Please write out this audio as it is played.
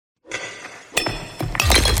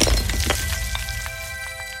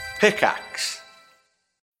Pickaxe.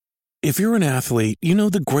 If you're an athlete, you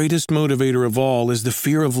know the greatest motivator of all is the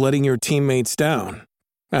fear of letting your teammates down.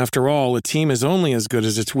 After all, a team is only as good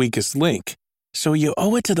as its weakest link. So you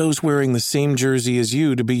owe it to those wearing the same jersey as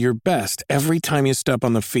you to be your best every time you step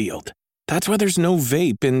on the field. That's why there's no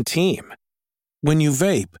vape in team. When you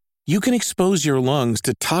vape, you can expose your lungs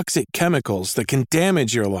to toxic chemicals that can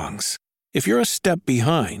damage your lungs. If you're a step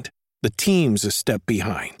behind, the team's a step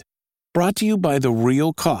behind. Brought to you by The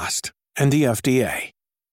Real Cost and the FDA.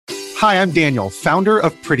 Hi, I'm Daniel, founder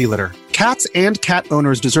of Pretty Litter. Cats and cat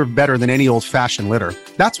owners deserve better than any old-fashioned litter.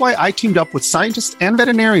 That's why I teamed up with scientists and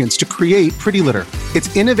veterinarians to create Pretty Litter.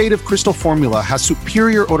 Its innovative crystal formula has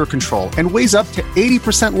superior odor control and weighs up to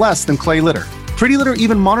 80% less than clay litter. Pretty Litter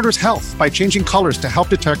even monitors health by changing colors to help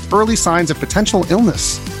detect early signs of potential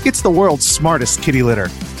illness. It's the world's smartest kitty litter.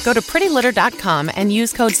 Go to prettylitter.com and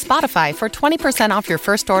use code SPOTIFY for 20% off your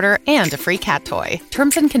first order and a free cat toy.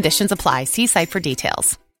 Terms and conditions apply. See site for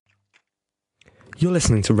details. You're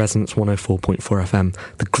listening to Resonance 104.4 FM,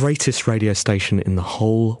 the greatest radio station in the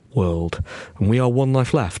whole world. And we are One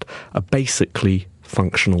Life Left, a basically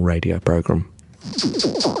functional radio programme.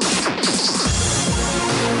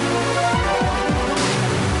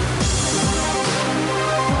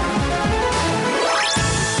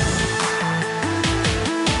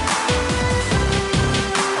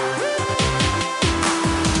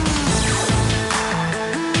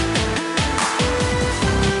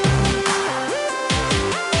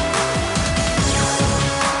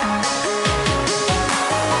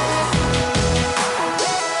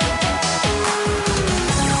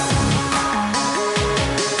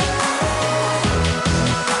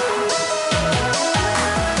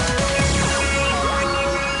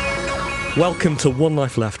 Welcome to One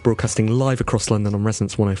Life Left, broadcasting live across London on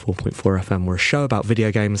Resonance 104.4 FM. We're a show about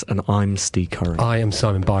video games, and I'm Steve Curry. I am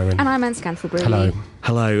Simon Byron. And I'm Anne Scantlebury. Hello.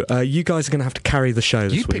 Hello. You guys are going to have to carry the show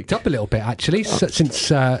this week. You picked up a little bit, actually, since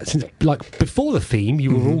like before the theme,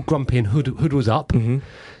 you were all grumpy and Hood was up. Mm-hmm.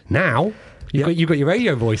 Now, you've got your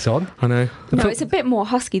radio voice on. I know. No, it's a bit more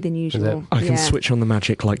husky than usual. I can switch on the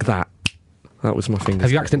magic like that. That was my finger.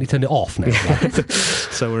 Have you accidentally turned it off now?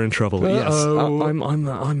 So we're in trouble. Yes, I'm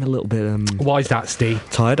a little bit. Why is that, Steve?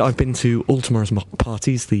 Tired. I've been to All Tomorrow's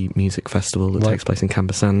Parties, the music festival that takes place in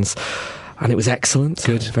Camber Sands, and it was excellent.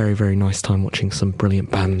 Good. Very, very nice time watching some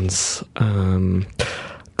brilliant bands.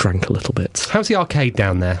 Drank a little bit. How's the arcade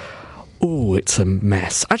down there? Oh, it's a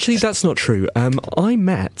mess. Actually, that's not true.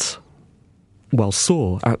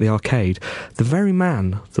 Saw at the arcade the very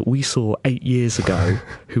man that we saw 8 years ago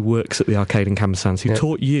who works at the arcade in Camber Sands, who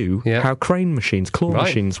taught you how crane machines, claw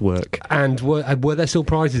machines work. And were there still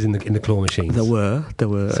prizes in the claw machines? There were.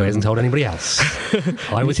 So he hasn't told anybody else.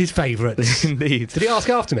 I was his favourite. Indeed. Did he ask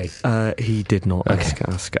after me? He did not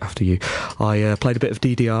ask after you. I played a bit of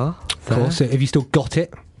DDR. Of course. Have you still got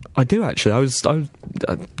it? I do, actually. I was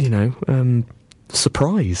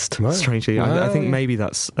surprised, strangely. I think maybe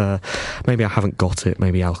that's maybe I haven't got it.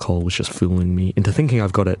 Maybe alcohol was just fooling me into thinking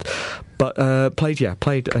I've got it. But played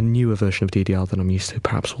a newer version of DDR than I'm used to.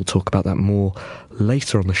 Perhaps we'll talk about that more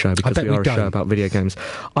later on the show, because we are a show about video games.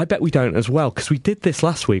 I bet we don't as well, because we did this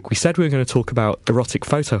last week. We said we were going to talk about erotic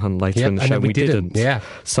photo hunt later in the show, and we didn't. Yeah,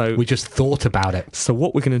 so we just thought about it. So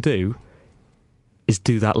what we're going to do is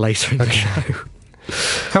do that later in the show.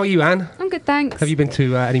 How are you, Anne? I'm good, thanks. Have you been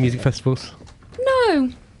to any music festivals? No,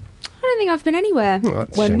 I don't think I've been anywhere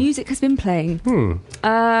where music has been playing. No,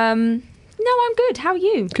 I'm good. How are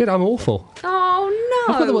you? Good, I'm awful. Oh,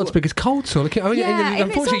 no. I've got the world's biggest cold sore.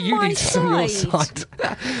 Unfortunately, you need some on your side.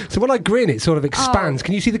 So when I grin, it sort of expands.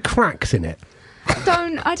 Can you see the cracks in it?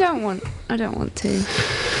 I don't want to.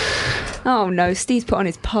 Oh no, Steve's put on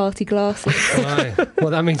his party glasses. Right.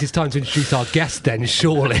 Well, that means it's time to introduce our guest then,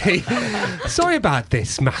 surely. Sorry about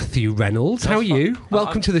this, Matthew Reynolds. How are you?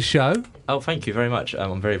 Welcome to the show. Oh, thank you very much.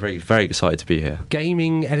 I'm very, very, very excited to be here.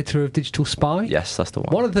 Gaming editor of Digital Spy? Yes, that's the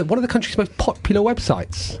one. One of the country's most popular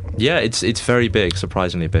websites. Yeah, it's very big,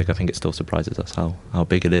 surprisingly big. I think it still surprises us how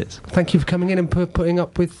big it is. Thank you for coming in and putting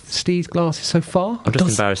up with Steve's glasses so far. I'm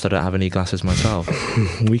just embarrassed I don't have any glasses myself.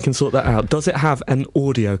 We can sort that out. Does it have an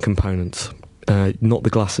audio component? Not the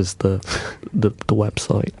glasses, the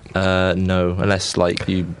website. No, unless like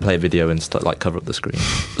you play a video and cover up the screen.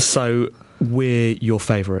 So we're your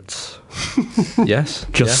favourites. Yes.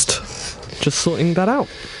 Just sorting that out.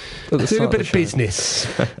 Doing a bit of business.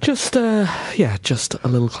 Just a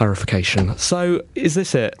little clarification. So is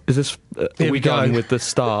this it? Is this are we going with the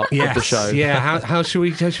start of the show? Yeah. How should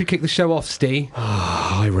we kick the show off, Steve?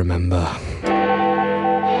 I remember.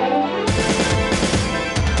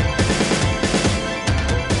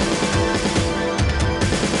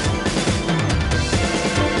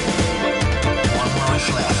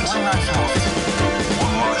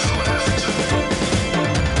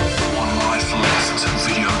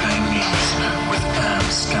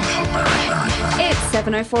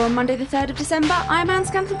 11:04 on Monday the 3rd of December. I'm Anne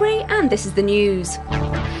Scantlebury and this is the news.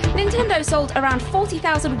 Nintendo sold around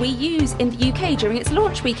 40,000 Wii U's in the UK during its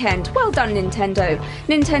launch weekend. Well done, Nintendo.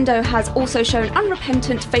 Nintendo has also shown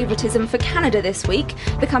unrepentant favouritism for Canada this week.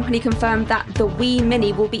 The company confirmed that the Wii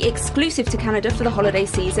Mini will be exclusive to Canada for the holiday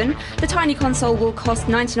season. The tiny console will cost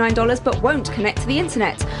 $99 but won't connect to the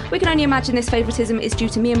internet. We can only imagine this favouritism is due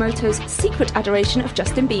to Miyamoto's secret adoration of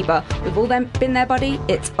Justin Bieber. We've all been there, buddy.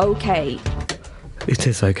 It's okay. It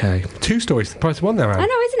is okay. 2 stories, the price of one there, Anne. I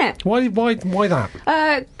know, isn't it? Why that?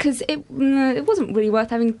 Because it wasn't really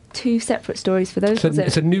worth having 2 separate stories for those, was it?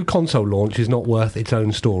 It's a new console launch is not worth its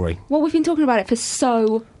own story. Well, we've been talking about it for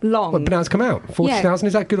so long. But now it's come out. 40,000,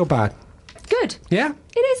 is that good or bad? Good. Yeah?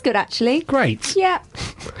 It is good, actually. Great. Yeah.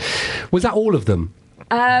 Was that all of them?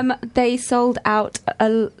 They sold out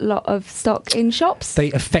a lot of stock in shops. They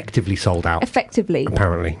effectively sold out. Effectively.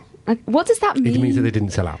 Apparently. What does that mean? It means that they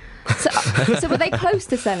didn't sell out. So were they close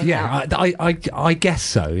to selling out? Yeah, I guess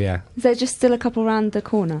so, yeah. Is there just still a couple round the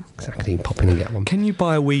corner? Exactly, pop in and get one. Can you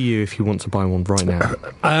buy a Wii U if you want to buy one right now?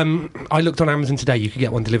 I looked on Amazon today, you could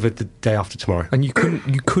get one delivered the day after tomorrow. And you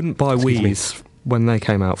couldn't buy Wii's when they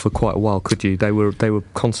came out for quite a while, could you? They were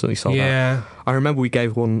constantly sold out. Yeah. I remember we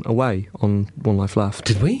gave one away on One Life Left.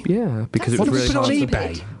 Did we? Yeah, because That's it was really hard. Put it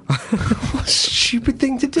on eBay. What a stupid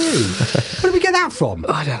thing to do. Where did we get that from?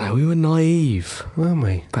 I don't know, we were naive. Weren't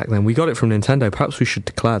we? Back then. We got it from Nintendo. Perhaps we should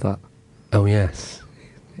declare that. Oh, yes.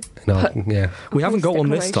 No, yeah. We haven't got one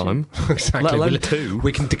this time. Exactly. Let alone 2.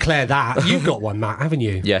 We can declare that. You've got one, Matt, haven't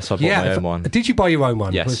you? Yes, I bought my own one. Did you buy your own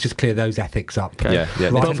one? Yes. Let's just clear those ethics up. Okay. Yeah.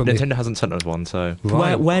 Right Nintendo hasn't sent us one, so...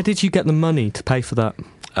 Right. Where did you get the money to pay for that?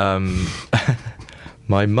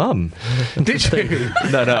 My mum. Did you?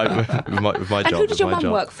 No, with my job. And who did your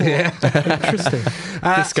mum work for? Yeah. Interesting.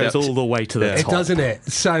 This goes all the way to the It top. doesn't it?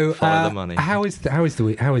 So, Follow the money. how is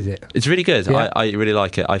it? It's really good. Yeah. I really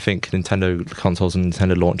like it. I think Nintendo consoles and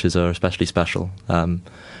Nintendo launches are especially special. And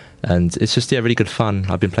it's just, really good fun.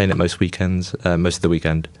 I've been playing it most of the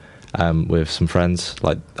weekend. With some friends.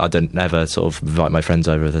 Like, I don't never sort of invite my friends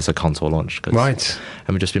over if there's a console launch. Right.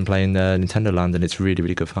 And we've just been playing Nintendo Land, and it's really,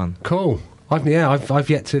 really good fun. Cool. I've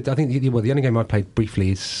yet to. I think the only game I played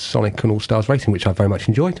briefly is Sonic and All Stars Racing, which I very much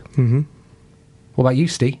enjoyed. Mm-hmm. What about you,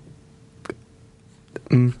 Steve?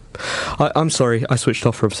 I'm sorry, I switched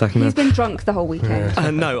off for a second. He's been drunk the whole weekend.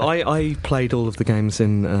 No, I played all of the games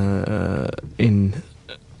in at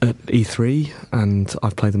E3, and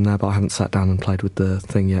I've played them there, but I haven't sat down and played with the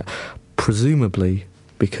thing yet. Presumably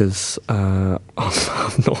because I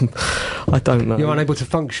don't know. You're unable to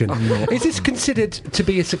function. Is this considered to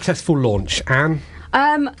be a successful launch, Anne?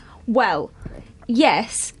 Well,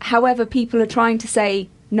 yes. However, people are trying to say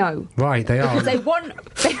no. Right, they are. Because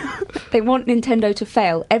they want Nintendo to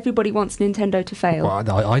fail. Everybody wants Nintendo to fail.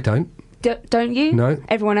 Well, I don't. Don't you? No.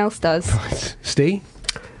 Everyone else does. Right. Steve?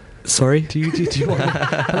 Sorry? Do you want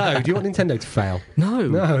Hello, do you want Nintendo to fail? No. Okay.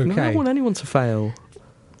 No, I don't want anyone to fail.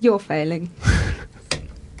 You're failing.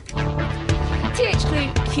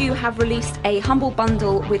 THQ have released a Humble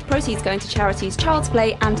Bundle with proceeds going to charities Child's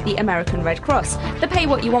Play and the American Red Cross. The Pay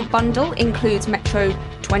What You Want bundle includes Metro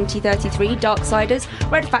 2033, Darksiders,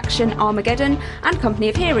 Red Faction, Armageddon, and Company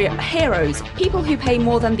of Heroes. People who pay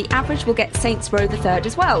more than the average will get Saints Row the Third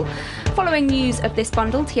as well. Following news of this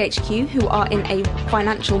bundle, THQ, who are in a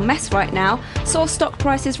financial mess right now, saw stock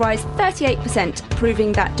prices rise 38%,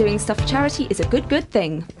 proving that doing stuff for charity is a good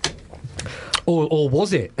thing. Or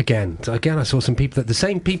was it again? So again, I saw some people, the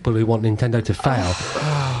same people who want Nintendo to fail,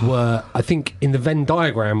 were, I think, in the Venn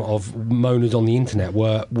diagram of moaners on the internet,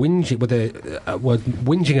 were whinging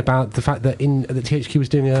about the fact that that THQ was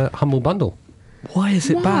doing a Humble Bundle. Why is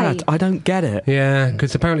it bad? I don't get it. Yeah,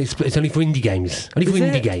 because apparently it's only for indie games.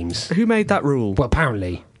 Games. Who made that rule? Well,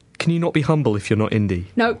 apparently. Can you not be humble if you're not indie?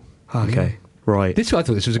 No. Okay, right. I thought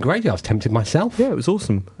this was a great idea. I was tempted myself. Yeah, it was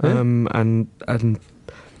awesome. Yeah. And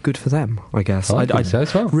good for them, I guess. I think so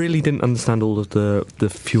as well. Really didn't understand all of the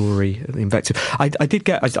fury, the invective. I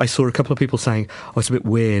saw a couple of people saying, oh, it's a bit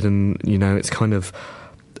weird, and, it's kind of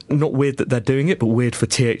not weird that they're doing it, but weird for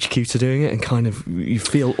THQ to doing it, and kind of you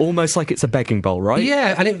feel almost like it's a begging bowl, right?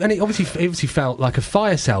 Yeah, and it obviously felt like a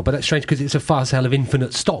fire sale, but that's strange because it's a fire sale of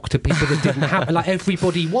infinite stock to people that didn't have. Like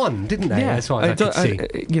everybody won, didn't they? Yeah, as far as I could see.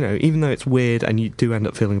 Even though it's weird and you do end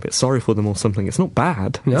up feeling a bit sorry for them or something, it's not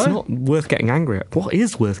bad. No? It's not worth getting angry at. What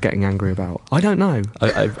is worth getting angry about? I don't know.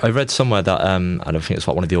 I read somewhere that I don't think it's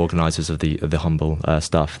like one of the organisers of the Humble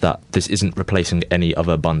stuff, that this isn't replacing any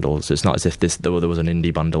other bundles. It's not as if there was an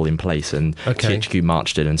indie bundle still in place, and THQ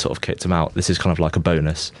marched in and sort of kicked them out. This is kind of like a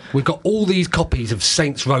bonus. We've got all these copies of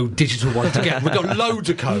Saints Row digital ones to get. We've got loads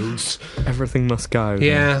of codes. Everything must go.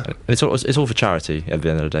 Yeah. It's all for charity at the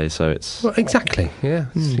end of the day, so it's... Well, exactly,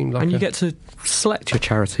 yeah. Seemed like and you get to select your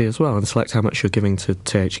charity as well, and select how much you're giving to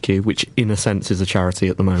THQ, which in a sense is a charity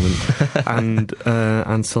at the moment,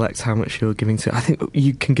 and select how much you're giving to... I think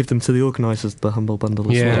you can give them to the organisers of the Humble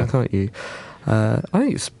Bundle as well, can't you? I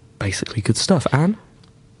think it's basically good stuff. Anne?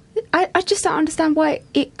 I just don't understand why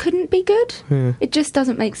it couldn't be good. Yeah. It just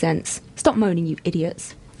doesn't make sense. Stop moaning, you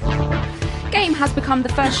idiots. Game has become the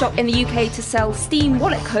first shop in the UK to sell Steam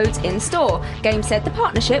wallet codes in-store. Game said the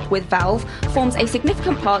partnership with Valve forms a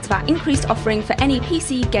significant part of our increased offering for any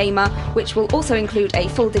PC gamer, which will also include a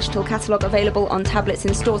full digital catalogue available on tablets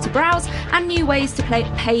in-store to browse, and new ways to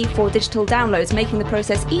pay for digital downloads, making the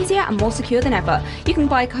process easier and more secure than ever. You can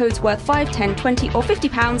buy codes worth £5, £10, $20 or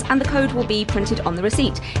 £50, and the code will be printed on the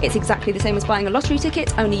receipt. It's exactly the same as buying a lottery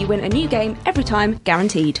ticket, only you win a new game every time,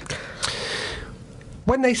 guaranteed.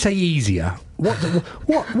 When they say easier,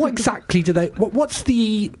 what exactly do they? What's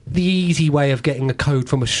the easy way of getting a code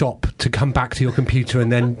from a shop to come back to your computer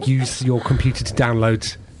and then use your computer to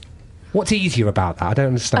download? What's easier about that? I don't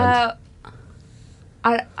understand.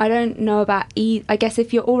 I don't know about I guess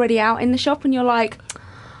if you're already out in the shop and you're like,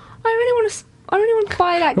 I really want to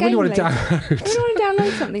buy that game. I really want to later. I really want to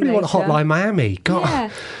download something. I really later. want Hotline Miami.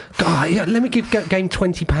 God, yeah, let me give game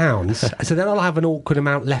 £20, so then I'll have an awkward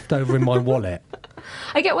amount left over in my wallet.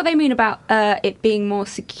 I get what they mean about it being more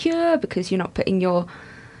secure because you're not putting your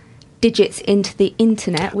digits into the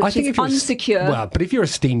internet, which is unsecure. Well, but if you're a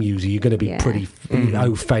Steam user, you're going to be pretty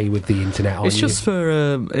au fait with the internet. Aren't it's just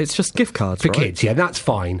you? It's just gift cards for right? kids. Yeah, that's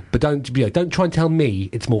fine. But don't try and tell me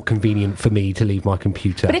it's more convenient for me to leave my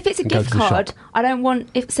computer. But if it's a gift card, I don't want.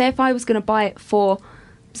 If I was going to buy it for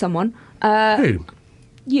someone, who?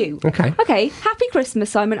 You. Okay. Okay. Happy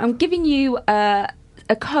Christmas, Simon. I'm giving you a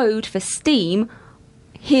code for Steam.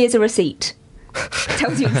 Here's a receipt.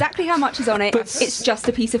 Tells you exactly how much is on it. It's just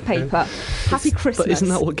a piece of paper. Happy Christmas. But isn't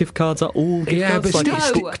that what gift cards are? All gift cards? But like a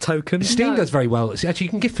stick token? Steam does very well. Actually, you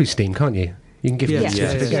can gift through Steam, can't you? You can gift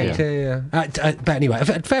specific games. Yeah. But anyway,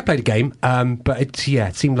 fair play to Game. But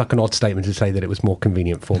it seemed like an odd statement to say that it was more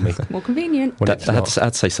convenient for me. More convenient. They had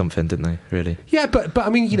to say something, didn't they? Really? Yeah, but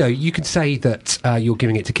I mean, you could say that you're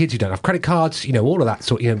giving it to kids who don't have credit cards. All of that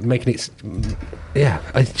sort. Making it. Yeah,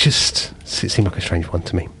 it seemed like a strange one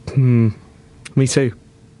to me. Me too.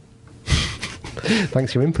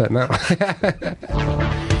 Thanks for your input, Matt.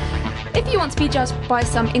 If you want to be judged by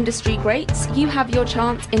some industry greats, you have your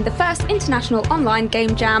chance in the first international online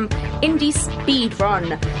game jam, Indie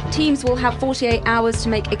Speedrun. Teams will have 48 hours to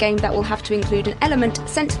make a game that will have to include an element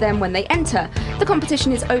sent to them when they enter. The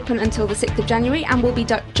competition is open until the 6th of January and will be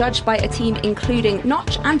judged by a team including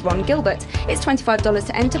Notch and Ron Gilbert. It's $25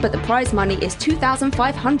 to enter, but the prize money is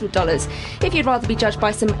 $2,500. If you'd rather be judged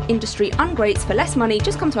by some industry ungrates for less money,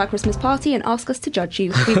 just come to our Christmas party and ask us to judge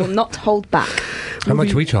you. We will not hold back. How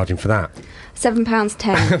much are we charging for that?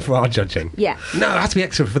 £7.10 for our judging. Yeah. No, it has to be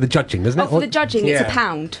extra for the judging, doesn't it? For the judging, it's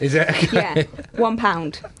 £1. Is it? Okay. Yeah,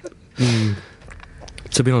 £1.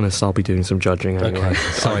 To be honest, I'll be doing some judging anyway. Okay.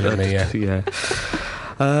 Silently, yeah.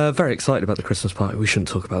 Very excited about the Christmas party. We shouldn't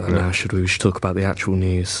talk about that now, should we? We should talk about the actual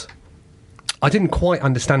news. I didn't quite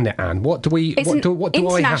understand it, Anne. What do I have to do?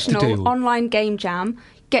 International online game jam.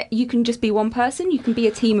 You can just be one person. You can be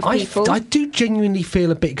a team of people. I do genuinely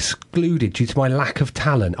feel a bit excluded due to my lack of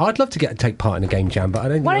talent. I'd love to take part in a game jam, but I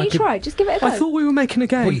don't. Why don't you try? Just give it a go. I thought we were making a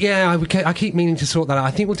game. Well, yeah, I keep meaning to sort that out.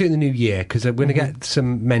 I think we'll do it in the new year because we're going to get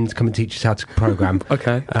some men to come and teach us how to program.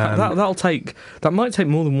 Okay, that might take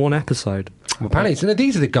more than one episode. Well, apparently,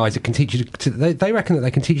 these are the guys that can teach you. They reckon that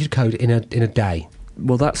they can teach you code in a day.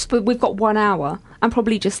 Well, but we've got 1 hour and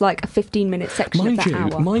probably just like a 15-minute section of that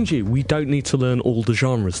hour. Mind you, we don't need to learn all the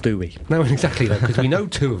genres, do we? No, exactly, because we know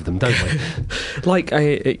 2 of them, don't we?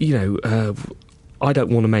 I don't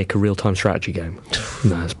want to make a real-time strategy game.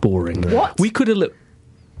 No, it's boring. What? We could have That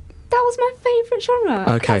was my favourite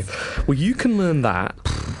genre. Okay. Well, you can learn that,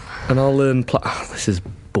 and I'll learn... this is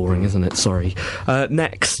boring, isn't it? Sorry.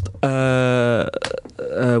 Next. Oh,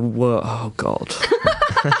 God.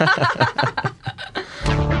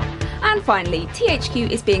 And finally,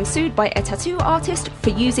 THQ is being sued by a tattoo artist for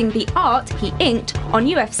using the art he inked on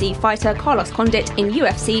UFC fighter Carlos Condit in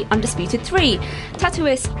UFC Undisputed 3.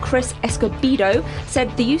 Tattooist Chris Escobedo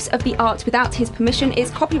said the use of the art without his permission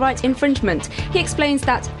is copyright infringement. He explains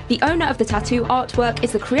that the owner of the tattoo artwork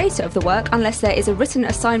is the creator of the work unless there is a written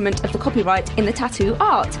assignment of the copyright in the tattoo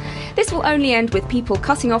art. This will only end with people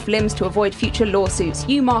cutting off limbs to avoid future lawsuits.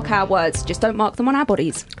 You mark our words, just don't mark them on our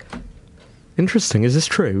bodies. Interesting. Is this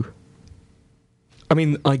true? I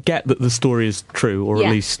mean, I get that the story is true, or at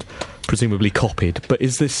least presumably copied, but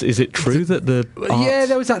is it true that the art... Yeah,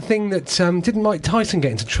 there was that thing that didn't Mike Tyson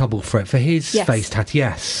get into trouble for his face tattoo?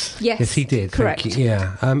 Yes, he did. Correct.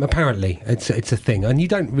 Yeah, apparently it's a thing, and you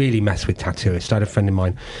don't really mess with tattooists. I had a friend of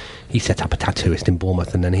mine. He set up a tattooist in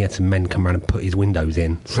Bournemouth, and then he had some men come around and put his windows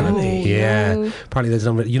in. Really? Yeah. No.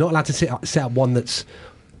 Apparently, you're not allowed to set up one that's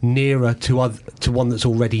nearer to one that's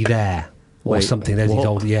already there. Or something. There's these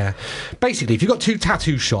old, Basically, if you've got two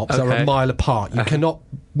tattoo shops that are a mile apart, you cannot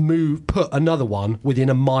put another one within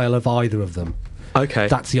a mile of either of them. Okay.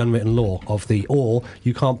 That's the unwritten law or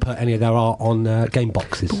you can't put any of their art on game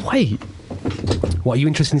boxes. But wait. What, are you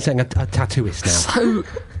interested in setting a tattooist now? So,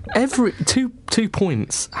 every two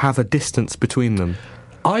points have a distance between them.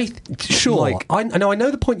 I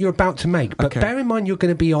know the point you're about to make, but bear in mind you're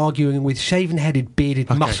going to be arguing with shaven-headed, bearded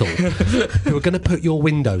muscle who are going to put your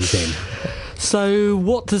windows in. So,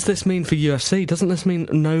 what does this mean for UFC? Doesn't this mean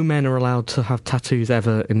no men are allowed to have tattoos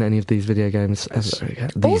ever in any of these video games?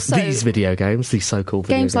 These video games, these so-called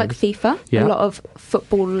video games. Games like FIFA, a lot of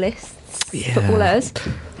footballers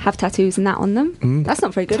have tattoos and that on them. That's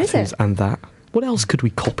not very good, is it? And that. What else could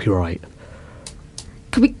we copyright?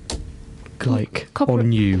 Could we...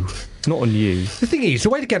 on you. Not on you. The thing is, the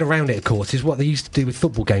way to get around it, of course, is what they used to do with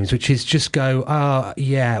football games, which is just go,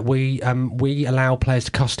 we allow players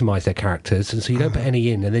to customise their characters, and so you don't put any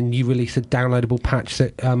in, and then you release a downloadable patch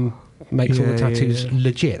that makes all the tattoos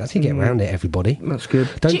legit. That's how you get around it, everybody. That's good.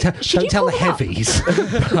 Don't tell the heavies.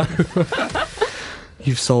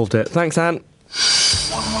 You've solved it. Thanks, Anne.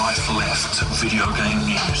 One Life Left video game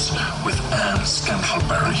news with Anne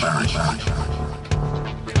Scantlebury.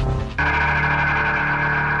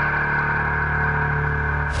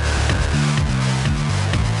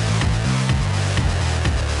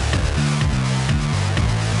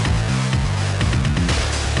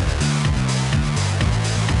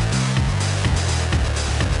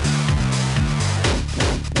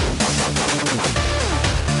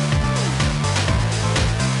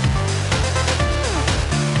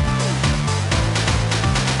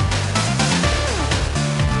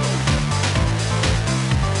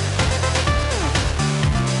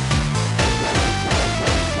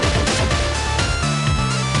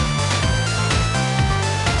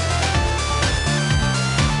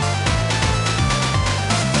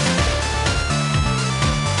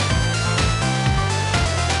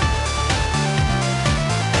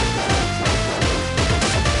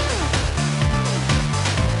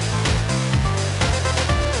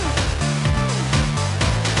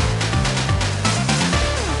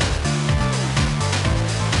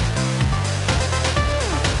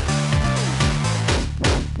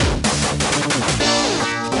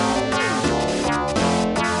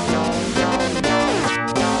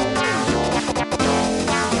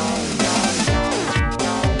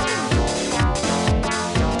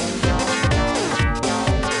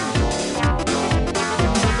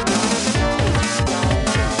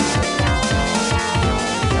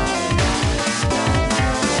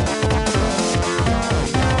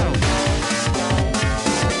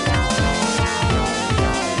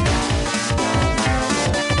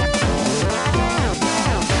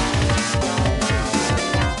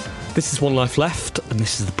 This is One Life Left, and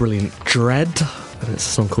this is the brilliant Dread, and it's a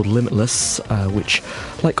song called Limitless, which,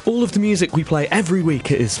 like all of the music we play every week,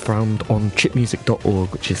 it is found on chipmusic.org,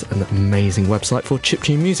 which is an amazing website for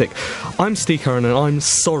chiptune music. I'm Steve Curran, and I'm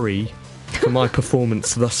sorry for my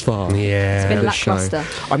performance thus far. It's been lackluster.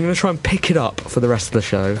 I'm going to try and pick it up for the rest of the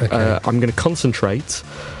show. Okay. I'm going to concentrate,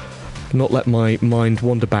 not let my mind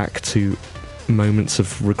wander back to moments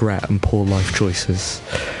of regret and poor life choices.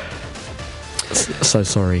 So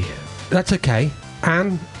sorry. That's okay.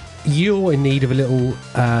 Anne, you're in need of a little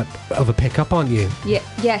of a pickup, aren't you? Yeah.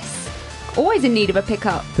 Yes. Always in need of a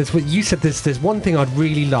pickup. That's what you said. There's one thing I'd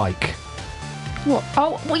really like. What?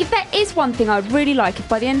 Oh, well, there is one thing I'd really like if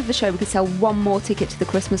by the end of the show we could sell one more ticket to the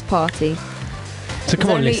Christmas party. So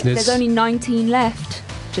come on, listeners. There's only 19 left.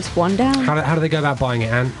 Just one down. How do they go about buying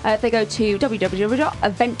it, Anne? They go to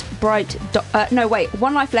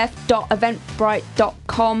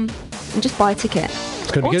www.eventbrite.eventbrite.com and just buy a ticket.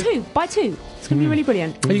 It's going to be good. Buy two. It's going to be really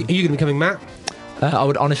brilliant. Are you going to be coming, Matt? I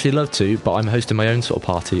would honestly love to, but I'm hosting my own sort of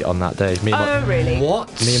party on that day. Really? What?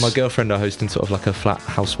 Me and my girlfriend are hosting sort of like a flat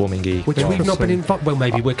housewarming-y. Which we've not been invited. Well,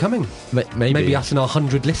 maybe we're coming. Maybe us and our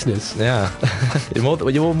 100 listeners. Yeah.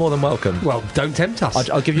 You're all more than welcome. Well, don't tempt us.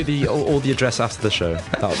 I'll give you all the address after the show.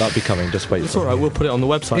 That'll be coming. Just wait. It's all right. We'll put it on the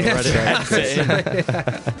website already.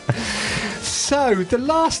 So the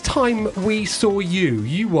last time we saw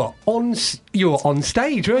you were on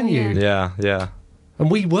stage, weren't you? Yeah. And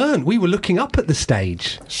we weren't. We were looking up at the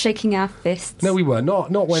stage. Shaking our fists. No, we were not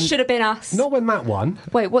when. Should have been us. Not when Matt won.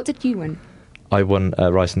 Wait, what did you win? I won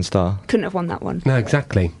Rising Star. Couldn't have won that one. No,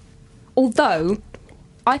 exactly. Although,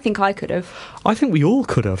 I think I could have. I think we all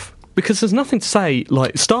could have. Because there's nothing to say,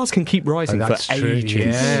 like, stars can keep rising for true,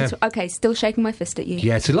 ages. yeah. Okay, still shaking my fist at you.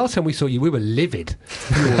 Yeah, so last time we saw you, we were livid.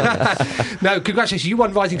 No, congratulations. You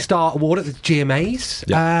won Rising Star Award at the GMAs.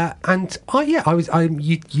 Yeah. And,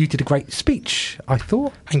 you did a great speech, I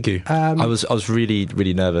thought. Thank you. I was really,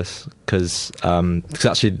 really nervous because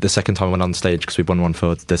actually the second time I went on stage, because we won one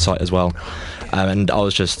for the site as well. And I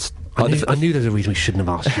was just... I knew there was a reason we shouldn't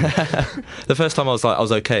have asked you. The first time I was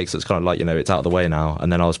okay, because it's kind of like, it's out of the way now.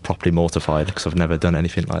 And then I was properly mortified because I've never done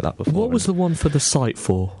anything like that before. What was the one for the site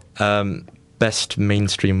for? Best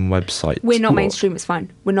mainstream website. We're not mainstream, it's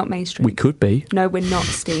fine. We're not mainstream. We could be. No, we're not,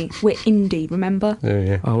 Steve. We're indie, remember? Oh,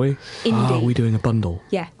 yeah. Are we? Indie. Are we doing a bundle?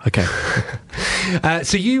 Yeah. Okay.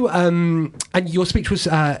 So you and your speech was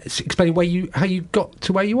explaining how you got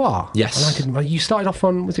to where you are. Yes. And you started off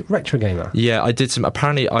on, was it Retro Gamer? Yeah, I did some.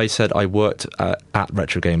 Apparently, I said I worked at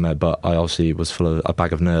Retro Gamer, but I obviously was full of a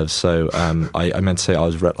bag of nerves. So I meant to say I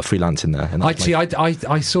was freelancing there. And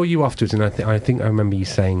I saw you afterwards, and I think I remember you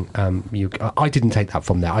saying I didn't take that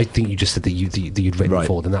from there. I think you just said that you'd written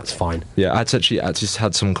for them. That's fine. Yeah, I just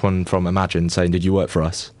had someone from Imagine saying, "Did you work for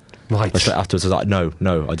us?" Right. Straight afterwards, I was like,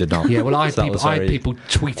 no, I did not. Yeah, well, I had people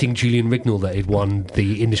tweeting Julian Rignall that he'd won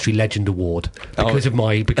the Industry Legend Award because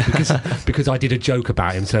of because I did a joke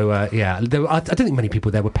about him. So I don't think many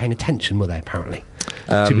people there were paying attention, were they? Apparently,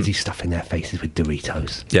 too busy stuffing their faces with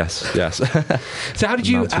Doritos. Yes. So how did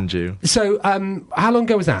you? Mountain Dew. So how long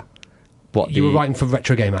ago was that? You were writing for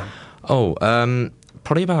Retro Gamer? Oh,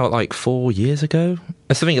 probably about like 4 years ago.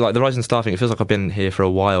 That's the thing. Like the Rising Star thing, it feels like I've been here for a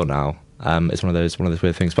while now. It's one of those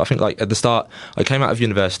weird things. But I think like at the start, I came out of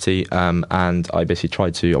university and I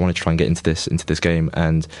basically I wanted to try and get into this game,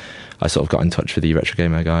 and I sort of got in touch with the Retro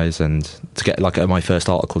Gamer guys, and to get like my first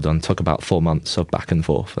article done took about 4 months of back and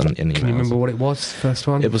forth. In emails. Can you remember what it was? First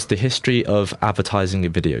one? It was the history of advertising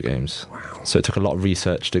in video games. Wow! So it took a lot of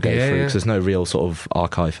research to go through because there's no real sort of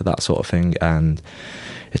archive for that sort of thing, and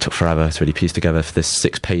it took forever to really piece together for this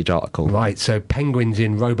 6-page article. Right, so penguins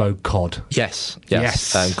in RoboCod. Yes.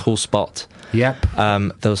 Cool spot. Yep.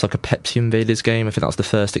 There was like a Pepsi Invaders game. I think that was the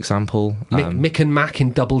first example. Mick and Mac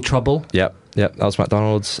in Double Trouble. Yep. That was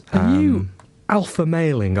McDonald's. Are you alpha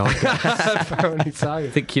mailing? Apparently so. I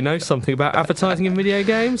think you know something about advertising in video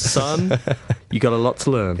games, son. You got a lot to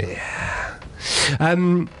learn. Yeah.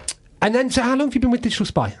 And then, so how long have you been with Digital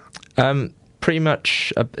Spy? Pretty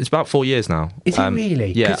much, it's about 4 years now. Is it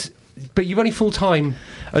really? Yeah. But you've only full-time...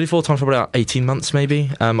 Only full-time for about 18 months,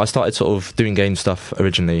 maybe. I started sort of doing game stuff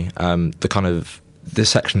originally.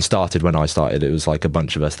 This section started when I started. It was like a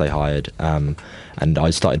bunch of us they hired. And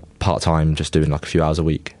I started part-time, just doing like a few hours a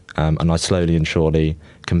week. And I slowly and surely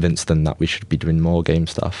convinced them that we should be doing more game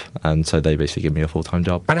stuff, and so they basically give me a full-time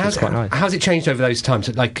job. And it's quite nice. How's it changed over those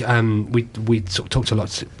times? Like we sort of talked to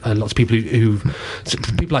lots of people who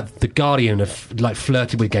people like The Guardian have like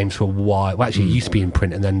flirted with games for a while. Well, actually, it used to be in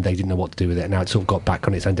print, and then they didn't know what to do with it. And now it's sort of got back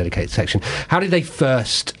on its own dedicated section. How did they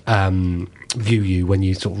first view you when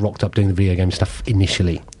you sort of rocked up doing the video game stuff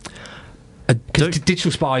initially? Because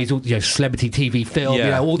Digital Spy is celebrity TV, film,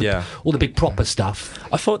 all the big proper stuff.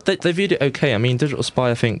 I thought they viewed it okay. I mean, Digital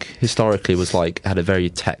Spy, I think historically was had a very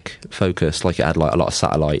tech focus. Like it had like a lot of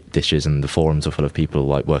satellite dishes, and the forums were full of people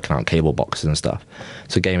like working out cable boxes and stuff.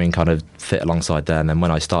 So gaming kind of fit alongside there. And then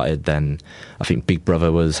when I started, then I think Big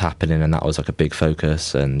Brother was happening, and that was like a big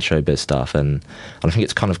focus, and showbiz stuff. And I think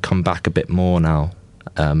it's kind of come back a bit more now.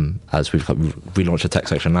 As we've relaunched the tech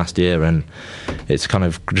section last year, and it's kind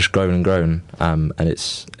of just grown and grown, and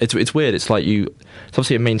it's weird. It's like it's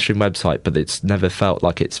obviously a mainstream website, but it's never felt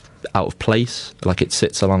like it's out of place. Like it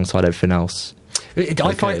sits alongside everything else.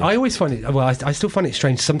 I always find it. Well, I still find it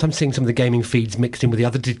strange sometimes seeing some of the gaming feeds mixed in with the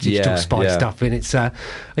other Digital Spy stuff, and it's I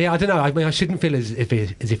don't know. I mean, I shouldn't feel as if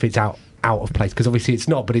it's out of place, because obviously it's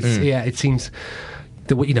not. But it's it seems.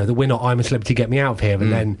 That we're not I'm a Celebrity, Get Me Out of Here,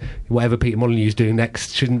 and then whatever Peter Molyneux's doing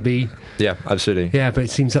next shouldn't be. Yeah, absolutely. Yeah, but it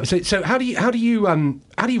seems so. How do you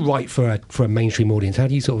write for a mainstream audience? How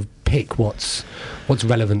do you sort of pick what's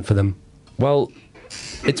relevant for them? Well,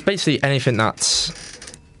 it's basically anything that's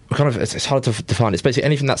kind of it's hard to define. It's basically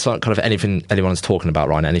anything that's kind of anything anyone's talking about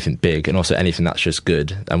right now, anything big, and also anything that's just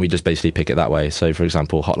good, and we just basically pick it that way. So for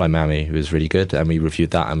example, Hotline Miami was really good, and we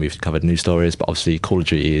reviewed that, and we've covered news stories, but obviously Call of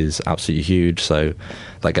Duty is absolutely huge, so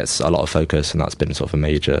that gets a lot of focus, and that's been sort of a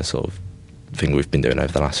major sort of thing we've been doing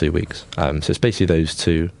over the last few weeks. So it's basically those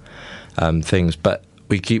two things, but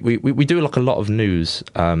we do like a lot of news.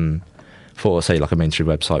 for, say, like a mainstream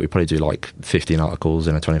website, we probably do like 15 articles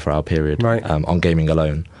in a 24-hour period Right. on gaming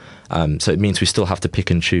alone. So it means we still have to pick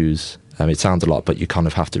and choose. It sounds a lot, but you kind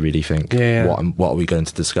of have to really think, what are we going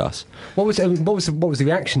to discuss? What was the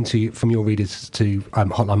reaction from your readers to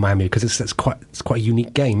Hotline Miami? Because it's quite a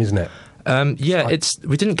unique game, isn't it?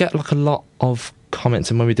 We didn't get like a lot of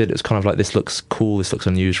comments, and when we did, it was kind of like, this looks cool, this looks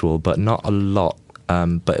unusual, but not a lot.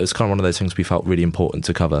 But it was kind of one of those things we felt really important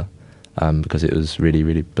to cover, because it was really,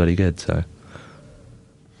 really bloody good. So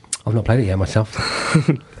I've not played it yet myself.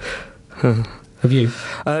 Have you?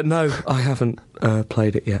 No, I haven't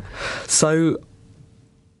played it yet. So,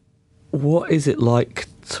 what is it like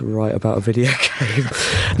to write about a video game?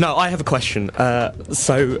 No, I have a question. As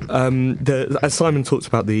Simon talked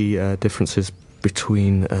about the differences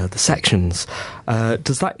between the sections,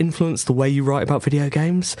 does that influence the way you write about video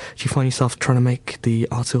games? Do you find yourself trying to make the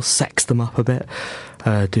article sex them up a bit?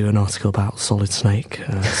 Do an article about Solid Snake,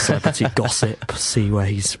 celebrity gossip, see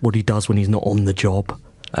what he does when he's not on the job?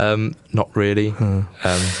 Not really.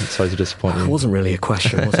 Sorry to disappoint you. It wasn't really a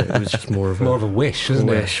question, was it? It was just more of a wish, wasn't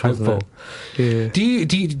it? Hopeful. Yeah. Do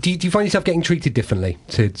you find yourself getting treated differently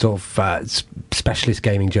to sort of specialist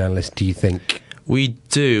gaming journalists? Do you think? We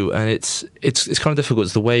do, and it's kind of difficult.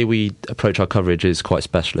 It's the way we approach our coverage is quite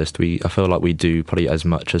specialist. I feel like we do probably as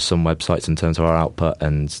much as some websites in terms of our output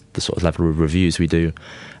and the sort of level of reviews we do,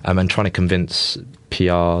 and trying to convince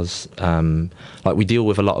PRs. Like, we deal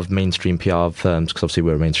with a lot of mainstream PR firms because obviously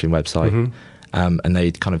we're a mainstream website, and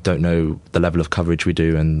they kind of don't know the level of coverage we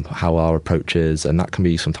do and how our approach is, and that can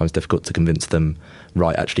be sometimes difficult to convince them.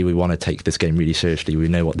 Right, actually, we want to take this game really seriously. We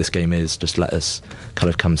know what this game is. Just let us kind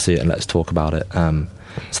of come see it and let us talk about it.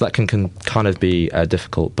 So that can kind of be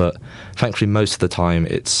difficult, but thankfully, most of the time,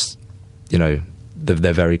 it's,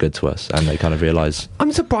 they're very good to us, and they kind of realise.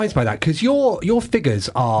 I'm surprised by that, because your figures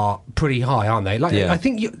are pretty high, aren't they? Like, yeah. I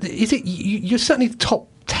think you're certainly the top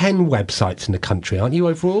 10 websites in the country, aren't you,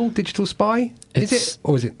 overall? Digital Spy? Is it?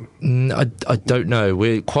 Or is it? I don't know.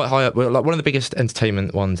 We're quite high up. We're like one of the biggest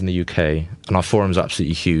entertainment ones in the UK, and our forum's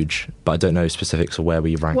absolutely huge, but I don't know specifics of where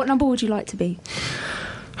we rank. What number would you like to be?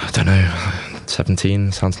 I don't know.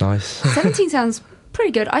 17 sounds nice. 17 sounds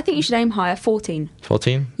pretty good. I think you should aim higher. 14.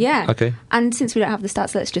 14? Yeah. Okay. And since we don't have the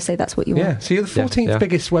stats, let's just say that's what you want. Yeah, so you're the 14th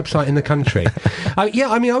biggest website in the country. I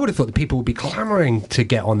would have thought that people would be clamouring to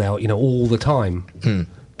get on there, all the time.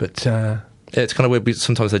 But it's kind of weird.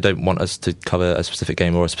 Sometimes they don't want us to cover a specific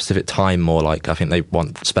game or a specific time, more like I think they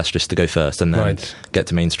want specialists to go first and then get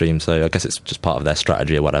to mainstream. So I guess it's just part of their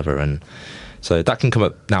strategy or whatever. And so that can come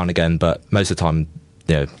up now and again, but most of the time,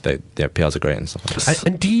 PRs are great and stuff like that.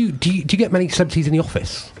 And do you get many celebrities in the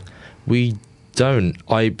office? We don't.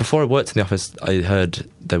 Before I worked in the office, I heard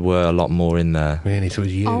there were a lot more in there. Really? So it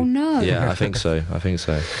was you? Oh no. Yeah, I think so.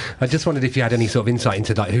 I just wondered if you had any sort of insight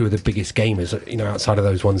into like who are the biggest gamers, outside of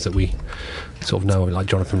those ones that we sort of know, like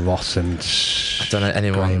Jonathan Ross and I don't know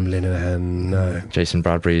anyone. Graham Linehan. No. Jason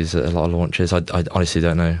Bradbury's at a lot of launches. I honestly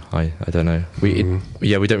don't know. I don't know. We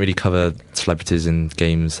don't really cover celebrities in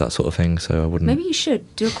games, that sort of thing. So I wouldn't. Maybe you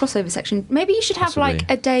should do a crossover section. Maybe you should have like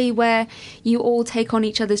a day where you all take on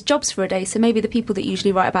each other's jobs for a day. So maybe the people that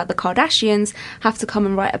usually write about the Kardashians have to come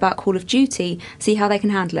and write about Call of Duty. See how they can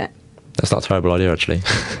handle it. That's not a terrible idea, actually.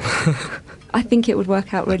 I think it would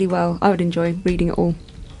work out really well. I would enjoy reading it all.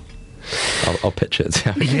 I'll pitch it.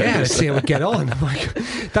 Yeah, let's see how we get on.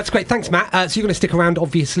 That's great. Thanks, Matt. So you're going to stick around,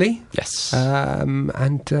 obviously. Yes. What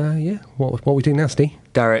are we doing now, Steve?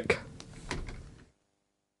 Derek.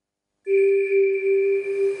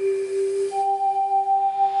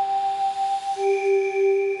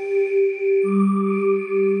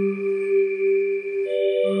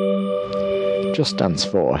 Just Dance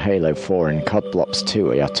 4, Halo 4 and COD Blops 2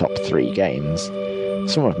 are your top 3 games.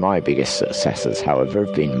 Some of my biggest successes, however,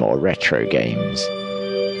 have been more retro games.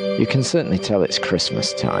 You can certainly tell it's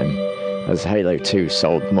Christmas time, as Halo 2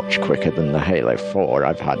 sold much quicker than the Halo 4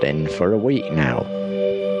 I've had in for a week now.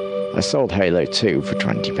 I sold Halo 2 for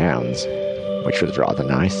 £20, which was rather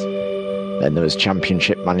nice. Then there was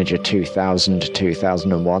Championship Manager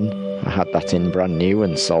 2000-2001. I had that in brand new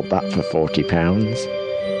and sold that for £40.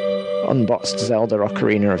 Unboxed Zelda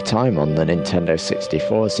Ocarina of Time on the Nintendo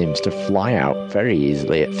 64 seems to fly out very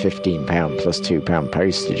easily at £15 plus £2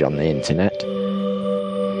 postage on the internet.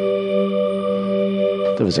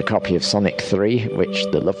 There was a copy of Sonic 3, which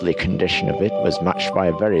the lovely condition of it was matched by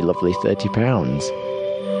a very lovely £30.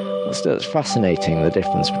 Still, it's fascinating the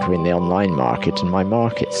difference between the online market and my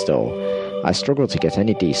market stall. I struggle to get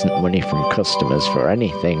any decent money from customers for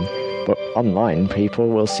anything, but online people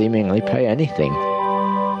will seemingly pay anything.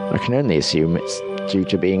 I can only assume it's due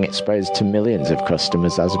to being exposed to millions of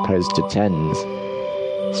customers as opposed to tens.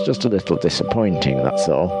 It's just a little disappointing, that's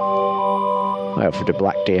all. I offered a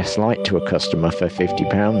black DS Lite to a customer for £50,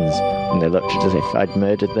 and they looked as if I'd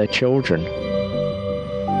murdered their children.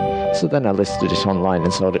 So then I listed it online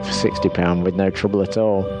and sold it for £60 with no trouble at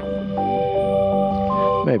all.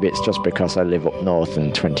 Maybe it's just because I live up north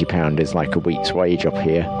and £20 is like a week's wage up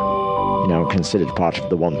here. You know, I'm considered part of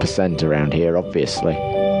the 1% around here, obviously.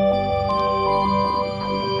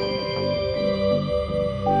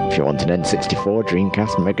 If you want an N64,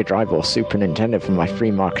 Dreamcast, Mega Drive or Super Nintendo from my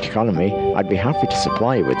free market economy, I'd be happy to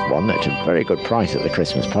supply you with one at a very good price at the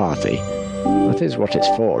Christmas party. That is what it's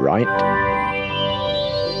for, right?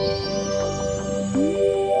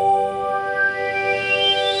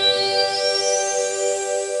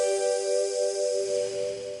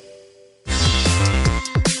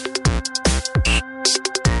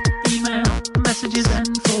 Messages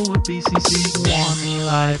and forward BCC One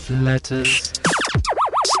Life letters.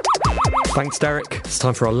 Thanks, Derek. It's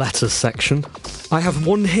time for our letters section. I have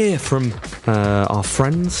one here from our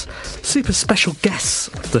friends, super special guests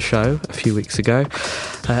of the show a few weeks ago,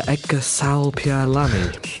 Edgar, Sal, Pierre,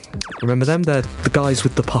 Lamy. Remember them? They're the guys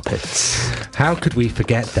with the puppets. How could we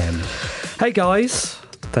forget them? Hey guys,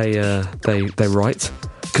 they write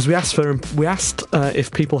because we asked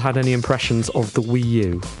if people had any impressions of the Wii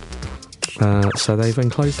U. So they've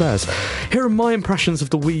enclosed theirs. Here are my impressions of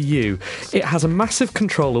the Wii U. It has a massive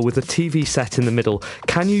controller with a TV set in the middle.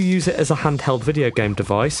 Can you use it as a handheld video game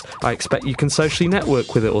device? I expect you can socially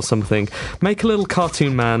network with it or something. Make a little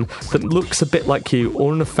cartoon man that looks a bit like you,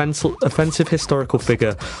 or an offensive historical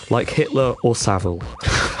figure like Hitler or Savile.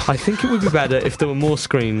 I think it would be better if there were more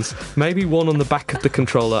screens, maybe one on the back of the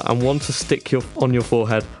controller and one to stick on your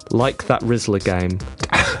forehead, like that Rizzler game.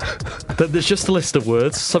 There's just a list of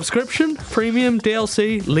words. Subscription, premium,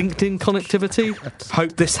 DLC, LinkedIn connectivity.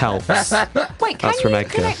 Hope this helps. Wait, can you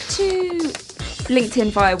connect to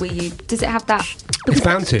LinkedIn via Wii U? Does it have that? It's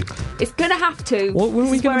bound to. It's going to have to. What were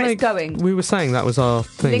we where going to it's going. We were saying that was our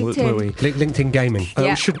thing, LinkedIn. were we? LinkedIn Gaming.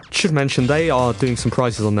 Yeah. We should mention they are doing some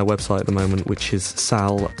prizes on their website at the moment, which is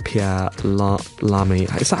Sal Pierre Lamy.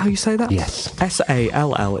 Is that how you say that? Yes.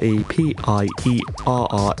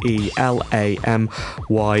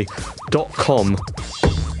 SALLEPIERELAMY.com.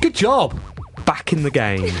 Good job. Back in the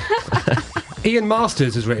game. Ian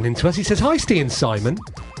Masters has written into us. He says, "Hi, Steve and Simon.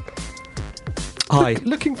 Hi.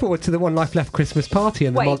 Looking forward to the One Life Left Christmas party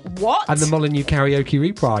and Wait, what? And the Molyneux karaoke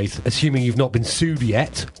reprise. Assuming you've not been sued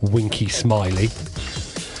yet. Winky smiley."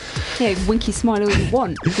 Yeah, winky smile all you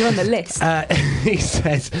want. You're on the list. He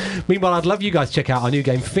says, "Meanwhile, I'd love you guys to check out our new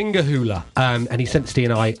game, Finger Hula." And he sent Steve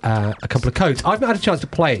and I a couple of codes. I've not had a chance to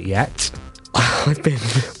play it yet. I've been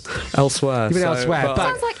elsewhere. You've been elsewhere, but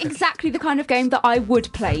Sounds like exactly the kind of game that I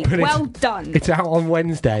would play. Well done. It's out on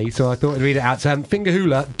Wednesday, so I thought I'd read it out. It's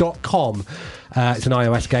fingerhula.com. It's an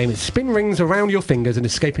iOS game. It spin rings around your fingers and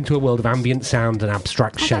escape into a world of ambient sound and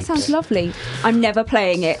abstract Oh, shapes. that sounds lovely. I'm never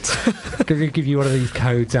playing it. I'm going to give you one of these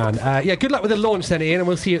codes, Anne. Yeah, good luck with the launch then, Ian, and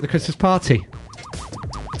we'll see you at the Christmas party.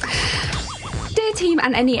 Dear team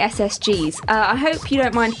and any SSGs, I hope you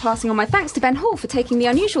don't mind passing on my thanks to Ben Hall for taking the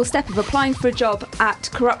unusual step of applying for a job at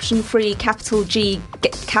corruption-free capital G,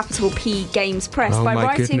 capital P Games Press by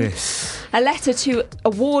writing a letter to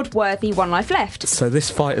award-worthy One Life Left. So this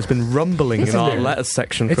fight has been rumbling in our letters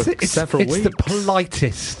section for several weeks. It's the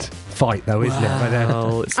politest fight, though, isn't it?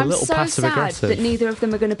 Well, it's a little passive-aggressive. I'm so sad that neither of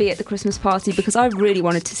them are going to be at the Christmas party because I really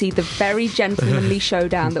wanted to see the very gentlemanly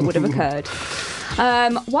showdown that would have occurred.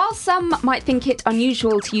 While some might think it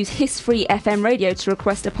unusual to use hiss-free FM radio to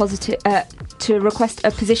request a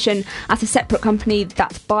position at a separate company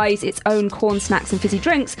that buys its own corn snacks and fizzy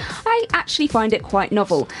drinks, I actually find it quite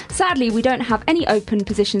novel. Sadly, we don't have any open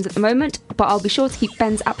positions at the moment, but I'll be sure to keep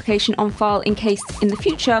Ben's application on file in case in the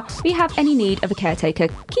future we have any need of a caretaker.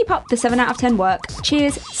 Keep up the 7 out of 10 work.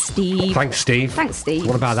 Cheers, Steve. Thanks, Steve. Thanks, Steve.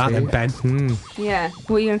 What about that then, Ben? Yeah,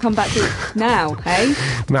 what are you going to come back to now, hey?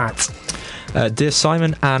 Matt. Dear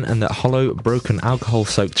Simon, Anne, and that hollow, broken,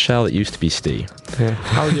 alcohol-soaked shell that used to be Steve. Yeah.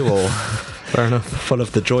 How are you all? Fair enough. Full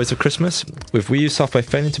of the joys of Christmas? With Wii U software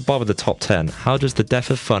failing to bother the top 10, how does the death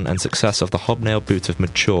of fun and success of the hobnail boot of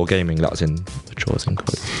mature gaming, that's in mature as in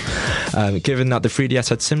quotes, given that the 3DS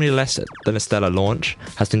had similarly less than a stellar launch,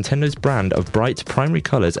 has Nintendo's brand of bright primary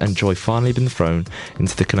colours and joy finally been thrown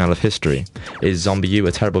into the canal of history? Is Zombie U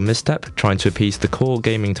a terrible misstep, trying to appease the core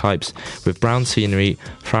gaming types with brown scenery,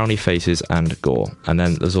 frowny faces and gore? And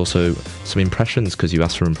then there's also some impressions, because you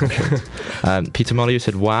asked for impressions. Peter Molyneux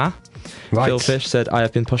said, "Wah." Right. Phil Fish said, "I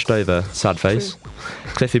have been pushed over, sad face."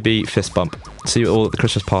 Cliffy B, fist bump. See you all at the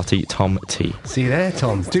Christmas party, Tom T. See you there,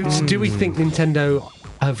 Tom. Do we think Nintendo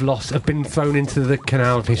have been thrown into the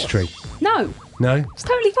canal of history? No. No? It's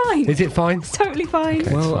totally fine. Is it fine? It's totally fine.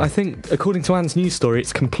 Okay. Well, I think, according to Anne's news story,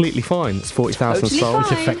 it's completely fine. It's 40,000 Totally sold.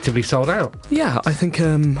 fine. It's effectively sold out. Yeah, I think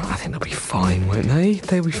they'll be fine, won't they?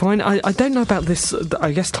 They'll be fine. I don't know about this.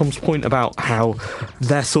 I guess Tom's point about how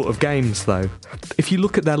they're sort of games, though. If you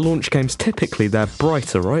look at their launch games, typically they're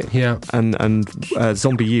brighter, right? Yeah. And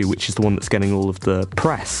Zombie U, which is the one that's getting all of the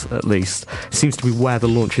press, at least, seems to be where the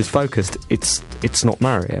launch is focused. It's not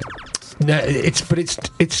Mario. No, it's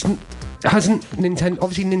hasn't Nintendo.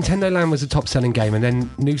 Obviously, Nintendo Land was a top-selling game, and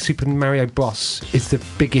then New Super Mario Bros. Is the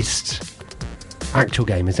biggest actual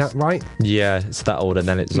game. Is that right? Yeah, it's that order,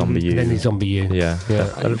 then it's Zombie U. Then it's Zombie U. Yeah.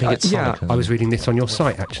 I don't think it's Sonic. I was reading this on your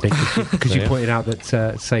site, actually, because you pointed out that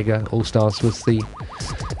Sega All-Stars was the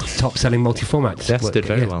top-selling multi-format. Yes, did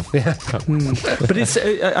very well. Yeah. But it's.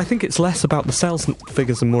 I think it's less about the sales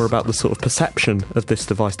figures and more about the sort of perception of this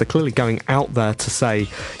device. They're clearly going out there to say,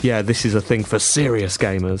 yeah, this is a thing for serious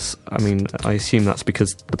gamers. I mean, I assume that's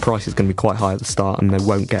because the price is going to be quite high at the start and they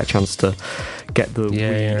won't get a chance to get the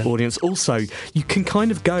Wii audience. Also, you can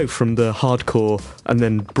kind of go from the hardcore and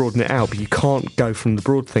then broaden it out, but you can't go from the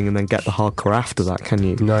broad thing and then get the hardcore after that, can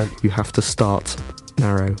you? No. You have to start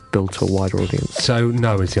narrow, build to a wider audience. So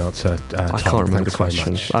no is the answer. I can't remember the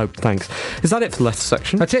question. Oh, thanks. Is that it for the letter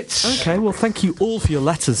section? That's it. Okay, well, thank you all for your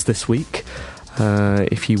letters this week.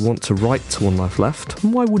 If you want to write to One Life Left,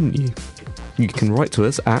 why wouldn't you? You can write to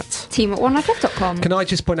us at team@onelifeleft.com. Can I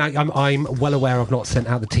just point out, I'm well aware I've not sent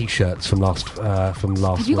out the T-shirts from last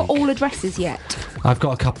Have you got all addresses yet? I've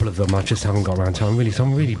got a couple of them. I just haven't got around to. I'm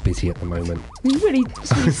really busy at the moment. I'm really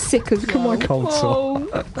sick as well. Look at my cold sore.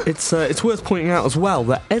 It's worth pointing out as well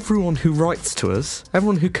that everyone who writes to us,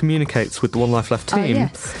 everyone who communicates with the One Life Left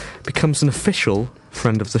team, becomes an official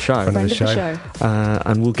friend of the show. Friend of the show.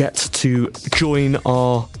 And will get to join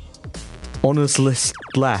our Honours List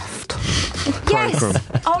Left programme.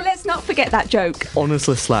 Yes! Oh, let's not forget that joke. Honours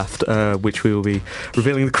List Left, which we will be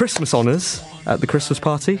revealing the Christmas honours at the Christmas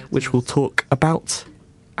party, which we'll talk about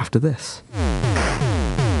after this.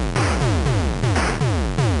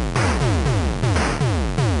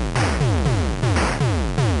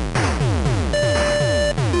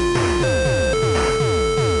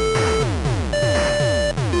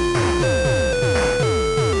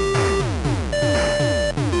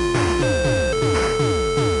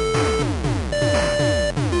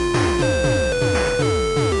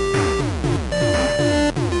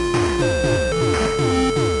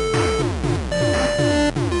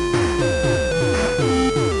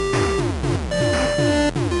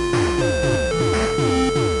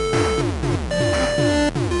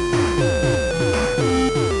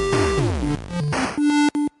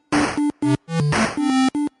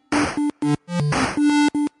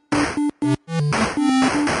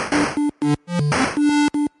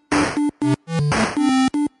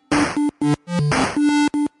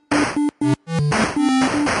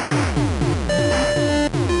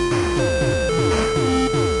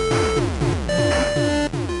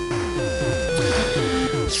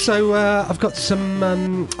 So I've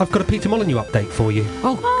got a Peter Molyneux update for you.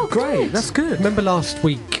 Oh, great! Good. That's good. Remember last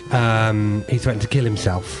week he threatened to kill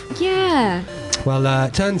himself? Yeah. Well,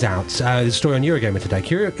 it turns out there's a story on Eurogamer today.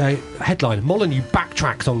 Headline: Molyneux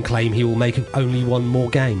backtracks on claim he will make only one more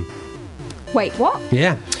game. Wait, what?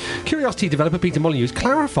 Yeah. Curiosity developer Peter Molyneux has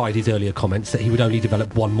clarified his earlier comments that he would only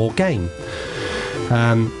develop one more game.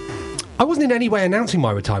 I wasn't in any way announcing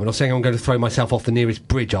my retirement or saying I'm going to throw myself off the nearest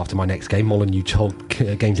bridge after my next game, Molyneux told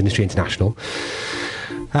Games Industry International.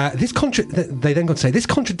 They then got to say this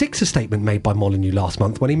contradicts a statement made by Molyneux last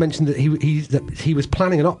month when he mentioned that he was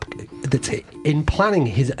planning an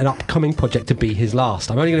upcoming project to be his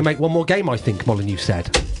last. I'm only going to make one more game, I think, Molyneux said.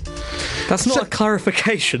 That's not a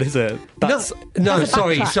clarification, is it? No,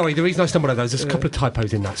 sorry. The reason I stumbled over that is there's a couple of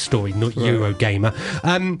typos in that story, not Eurogamer.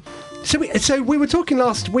 So we were talking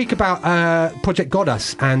last week about Project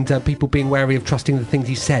Goddess and people being wary of trusting the things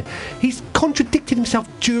he said. He's contradicted himself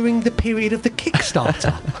during the period of the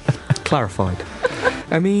Kickstarter. Clarified.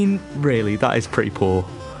 I mean, really, that is pretty poor.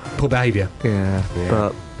 Poor behaviour. Yeah.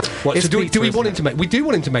 But so do we want him to make? We do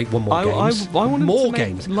want him to make one more games. I want him more to make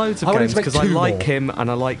games. Loads of games because I like him and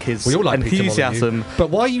I like his enthusiasm. But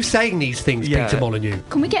why are you saying these things, Peter Molyneux?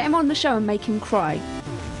 Can we get him on the show and make him cry?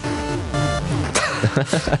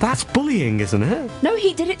 That's bullying, isn't it? No,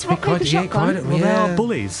 he did it to Rock Paper Shotgun. Well, they are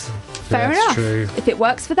bullies. Fair enough. True. If it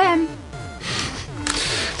works for them.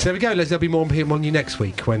 So there we go. There'll be more on you next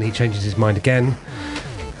week when he changes his mind again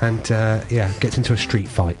and gets into a street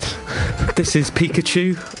fight. This is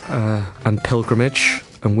Pikachu and Pilgrimage,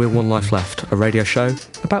 and we're One Life Left, a radio show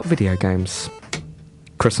about video games.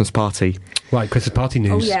 Christmas party. Right, Christmas party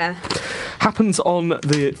news. Oh, yeah. Happens on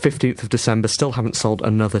the 15th of December. Still haven't sold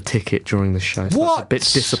another ticket during the show. So What? That's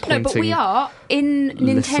a bit disappointing. No, but we are, in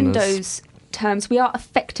listeners. Nintendo's terms, we are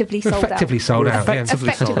effectively sold Effectively out. sold We're out. yeah.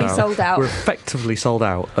 effectively sold out. We're effectively sold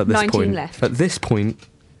out at this 19 point. left. At this point,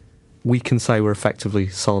 we can say we're effectively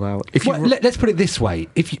sold out. If you Well, let's put it this way: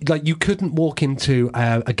 if you couldn't walk into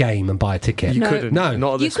a game and buy a ticket. you No. couldn't, No.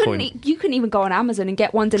 not at You this couldn't. point. You couldn't even go on Amazon and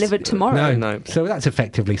get one delivered tomorrow. No. So that's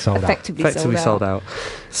effectively sold Effectively, Effectively sold out.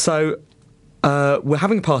 So we're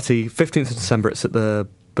having a party 15th of December. It's at the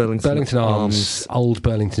Burlington Arms, Old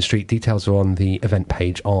Burlington Street. Details are on the event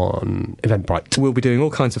page on Eventbrite. We'll be doing all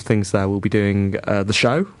kinds of things there. We'll be doing the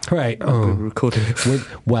show. Hooray! We're Oh. recording.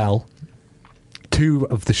 Well, two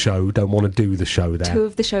of the show don't want to do the show there. Two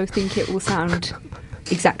of the show think it will sound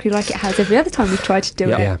exactly like it has every other time we've tried to do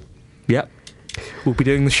it. Yeah. Yep. We'll be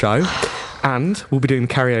doing the show, and we'll be doing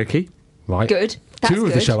the karaoke. Right. Good. That's Two of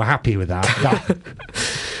the good. show are happy with that.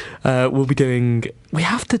 We'll be doing. We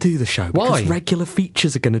have to do the show because Why? regular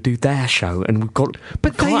features are going to do their show, and we've got.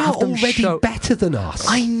 But we've got they to are have them already show- better than us.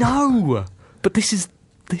 I know, but this is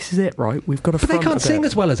it, right? We've got to. But they front can't a sing bit.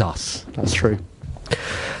 as well as us. That's true.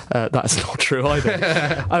 That's not true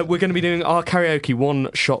either. We're going to be doing our karaoke. One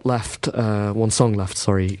song left.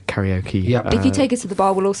 Karaoke. Yep. If you take us to the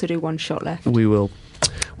bar, we'll also do one shot left. we will.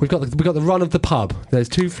 We've got the run of the pub. There's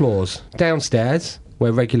 2 floors. Downstairs,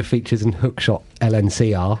 where regular features and Hookshot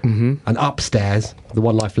LNC are, and upstairs, the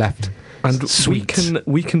One Life Left. And Suite.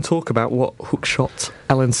 we can talk about what Hookshot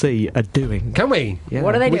LNC are doing. Can we? Yeah.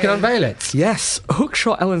 What are they We doing? can unveil it. Yes,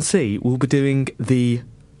 Hookshot LNC will be doing the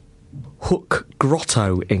Hook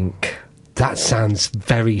Grotto Inc. That sounds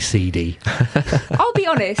very seedy. I'll be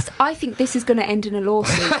honest, I think this is going to end in a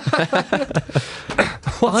lawsuit.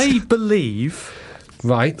 I believe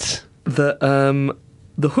Right. that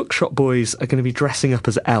the Hookshot boys are going to be dressing up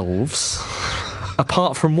as elves.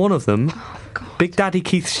 Apart from one of them, Big Daddy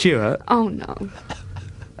Keith Stewart, Oh no.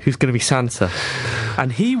 who's going to be Santa,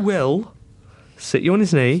 and he will sit you on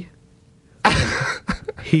his knee.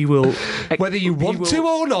 He will, Whether you he want will- to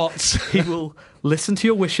or not. he will listen to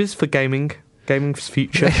your wishes for gaming's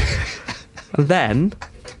future, and then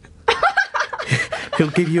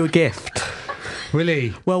he'll give you a gift.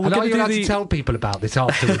 Really? Well, we're and are gonna you do allowed the- to tell people about this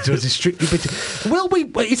afterwards, or is it strictly? Will we?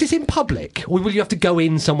 Is this in public, or will you have to go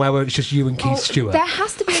in somewhere where it's just you and Keith Oh, Stewart? there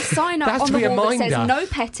has to be a sign There up has on to the be a wall that says minder. no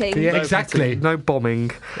petting. Yeah, exactly. No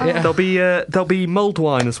bombing. Yeah. There'll be mulled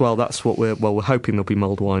wine as well. That's what we're hoping there'll be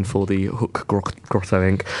mulled wine for the Hook Grotto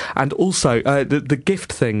Inc. And also the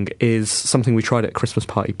gift thing is something we tried at Christmas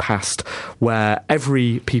party past, where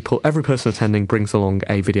every person attending brings along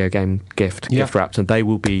a video game gift wrapped, and they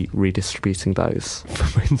will be redistributing those.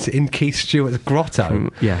 in Keith Stewart's grotto.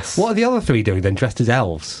 Yes. What are the other 3 doing then, dressed as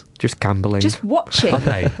elves? Just gambling. Just watching. Are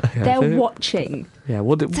they? They're watching. Yeah.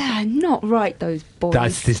 What? They're not right, those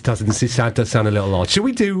boys. This does sound a little odd. Should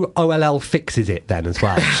we do OLL fixes it then as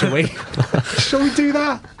well? Shall we? Shall we do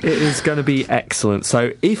that? It is going to be excellent.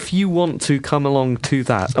 So if you want to come along to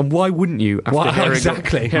that, and why wouldn't you? After Why, hearing,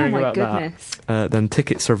 exactly. hearing Oh my about goodness. that, then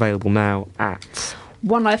tickets are available now at.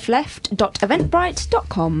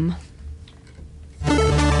 onelifeleft.eventbrite.com.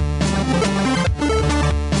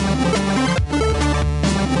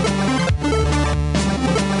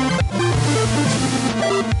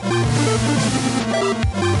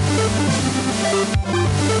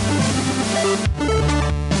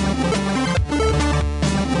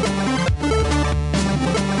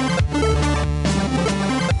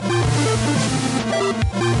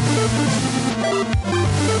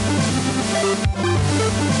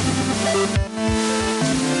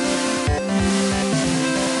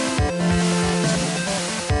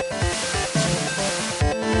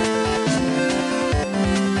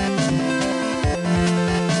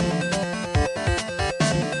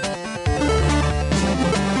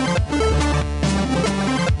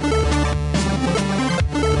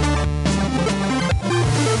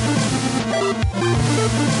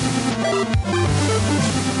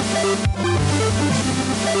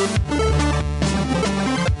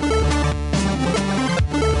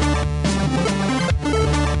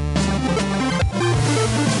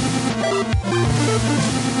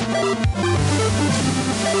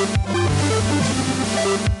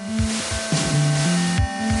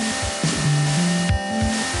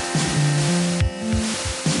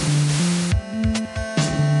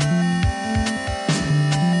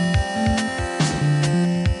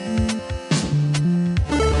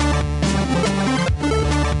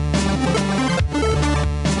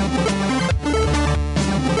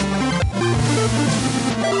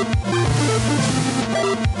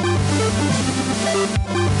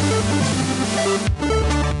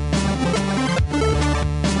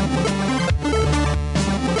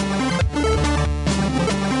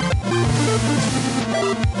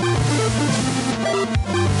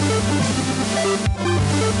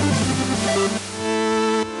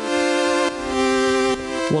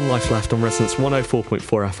 Life Left on Resonance 104.4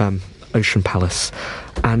 FM, Ocean Palace,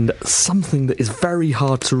 and something that is very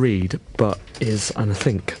hard to read, but is, and I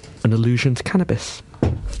think, an allusion to cannabis.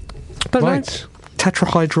 Don't know.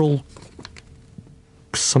 Tetrahydral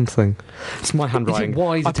something. It's my handwriting. Is it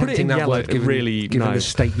wise attempting that word given the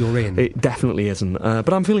state you're in? It definitely isn't.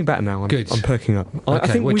 But I'm feeling better now. Good. I'm perking up. Okay, I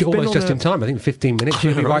think we're we've almost been just in time. I think 15 minutes.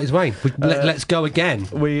 You'll be right as way. Let's go again.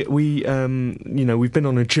 We've been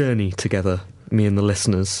on a journey together, me and the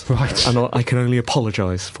listeners. Right. And I can only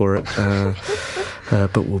apologise for it.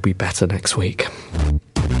 But we'll be better next week.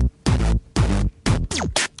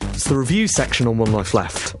 It's the review section on One Life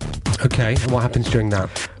Left. Okay, and what happens during that?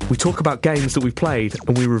 We talk about games that we've played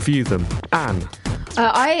and we review them. Anne?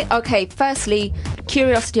 Firstly,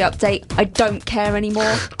 curiosity update. I don't care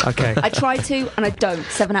anymore. Okay. I try to, and I don't.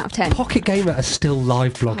 7 out of 10. Pocket Gamer are still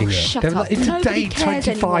live blogging it. Shut They're up. It's Nobody day cares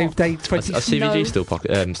 25, anymore. day 20. Are CVG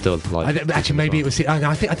still live? Actually, maybe it was.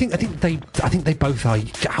 I think they both are.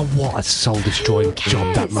 What a soul destroying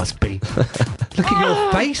job that must be. Look at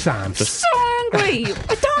your face, Anne. So angry.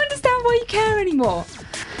 I don't understand why you care anymore.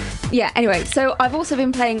 Yeah, anyway, so I've also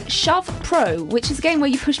been playing Shove Pro, which is a game where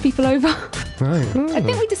you push people over. Right. I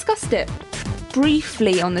think we discussed it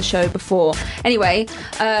briefly on the show before. Anyway,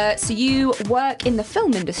 so you work in the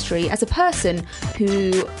film industry as a person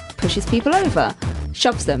who pushes people over,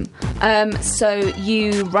 shoves them. So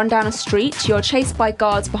you run down a street, you're chased by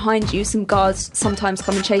guards behind you. Some guards sometimes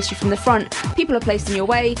come and chase you from the front. People are placed in your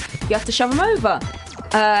way, you have to shove them over.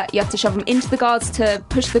 You have to shove them into the guards to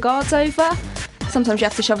push the guards over. Sometimes you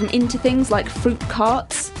have to shove them into things like fruit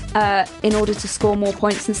carts in order to score more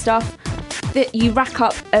points and stuff. You rack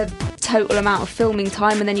up a total amount of filming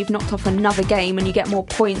time, and then you've knocked off another game and you get more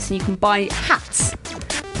points and you can buy hats,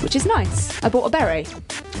 which is nice. I bought a beret.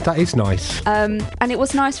 That is nice. And it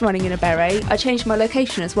was nice running in a beret. I changed my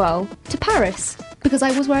location as well to Paris because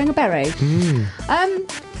I was wearing a beret.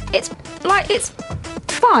 It's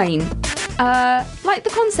fine.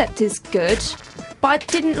 The concept is good, but I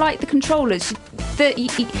didn't like the controllers.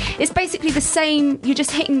 It's basically the same. You're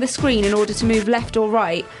just hitting the screen in order to move left or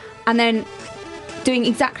right, and then doing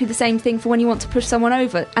exactly the same thing for when you want to push someone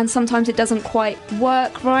over, and sometimes it doesn't quite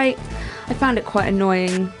work right. I found it quite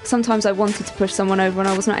annoying. Sometimes I wanted to push someone over and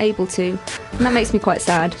I was not able to, and that makes me quite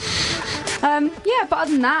sad. But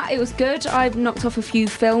other than that, it was good. I've knocked off a few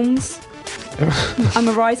films. I'm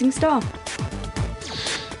a rising star.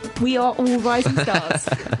 We are all rising stars.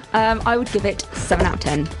 I would give it 7 out of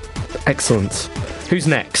 10. Excellent. Who's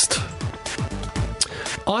next?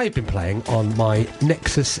 I've been playing on my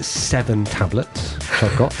Nexus 7 tablet, which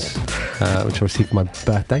I've got, which I received for my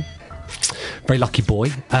birthday. Very lucky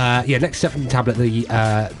boy. Nexus 7 tablet,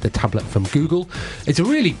 the tablet from Google. It's a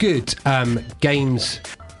really good games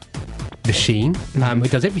machine.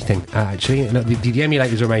 It does everything, actually. The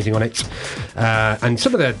emulators are amazing on it. And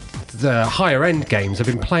some of the higher end games, I've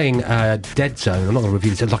been playing Dead Zone. I'm not going to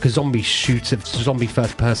review this. It's like a zombie shooter, zombie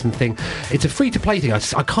first person thing. It's a free to play thing. I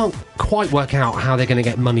can't quite work out how they're going to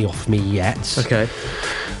get money off me yet. Okay.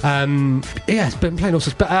 It's been playing all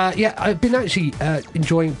sorts. But I've been actually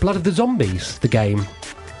enjoying Blood of the Zombies, the game.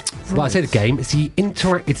 Right. Well, I say the game. It's the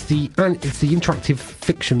interactive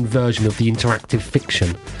fiction version of the interactive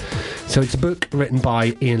fiction. So it's a book written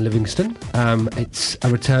by Ian Livingstone. It's a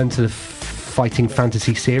return to the fighting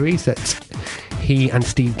fantasy series that he and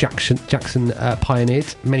Steve Jackson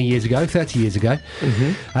pioneered many years ago, 30 years ago.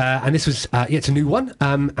 And this was, it's a new one,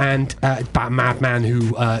 and about a madman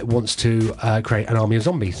who wants to create an army of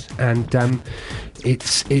zombies. And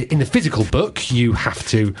it's in the physical book, you have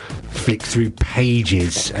to flick through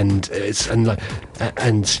pages, and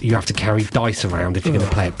you have to carry dice around if you're going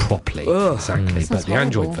to play it properly. Exactly. But the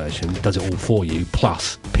Android version does it all for you,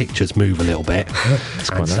 plus pictures move a little bit. That's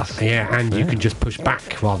quite nice. And you can just push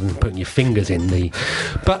back rather than putting your fingers in the...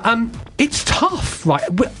 But it's tough, right?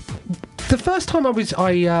 The first time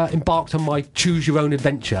I embarked on my choose your own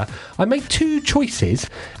adventure, I made 2 choices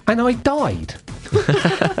and I died.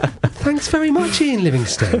 Thanks very much, Ian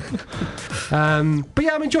Livingstone. But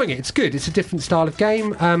yeah, I'm enjoying it. It's good. It's a different style of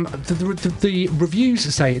game. The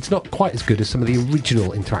reviews say it's not quite as good as some of the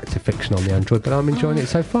original interactive fiction on the Android, but I'm enjoying it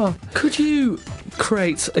so far. Could you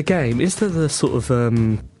create a game? Is there the sort of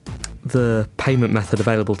the payment method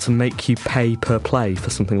available to make you pay per play for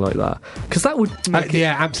something like that? Because that would make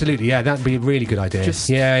absolutely. Yeah, that'd be a really good idea. Just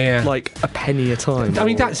like a penny a time. I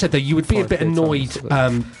mean, that said, though, you would be a bit annoyed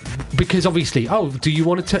because obviously, do you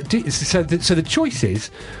want to? So the choices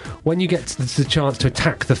when you get the chance to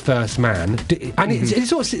attack the first man, and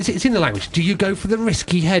it's in the language, do you go for the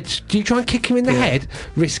risky head? Do you try and kick him in the head,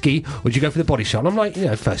 risky, or do you go for the body shot? And I'm like,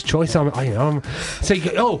 first choice. So you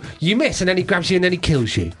go, oh, you miss, and then he grabs you and then he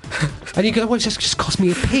kills you. And you go, well, it's just cost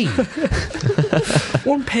me a p.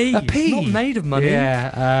 1p. A p. Not made of money.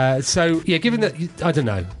 Yeah. Given that, I don't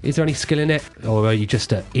know, is there any skill in it, or are you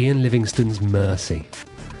just at Ian Livingstone's mercy?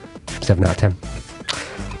 7 out of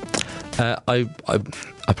 10.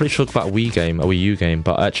 I'm pretty sure about a Wii U game,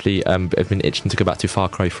 but actually I've been itching to go back to Far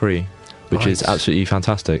Cry 3, which is absolutely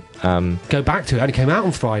fantastic. Go back to it. It only came out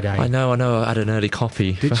on Friday. I know. I had an early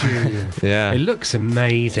copy. Did you? Yeah. It looks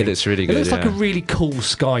amazing. It looks really good. It looks like a really cool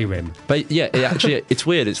Skyrim. But yeah, it's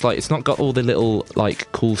weird. It's like it's not got all the little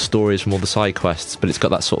like cool stories from all the side quests, but it's got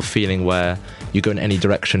that sort of feeling where you go in any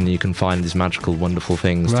direction and you can find these magical, wonderful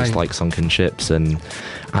things, just like sunken ships and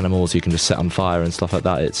animals you can just set on fire and stuff like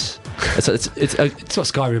that. It's what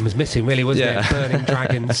Skyrim was missing, really, wasn't it? Burning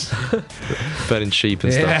dragons, burning sheep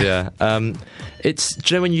and stuff. Yeah. It's,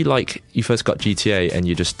 do you know when you first got GTA and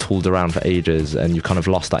you just tooled around for ages and you kind of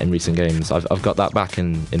lost that in recent games? I've got that back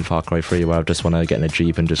in Far Cry 3, where I just want to get in a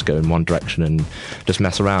Jeep and just go in one direction and just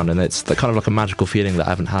mess around, and it's kind of like a magical feeling that I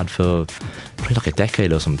haven't had for probably like a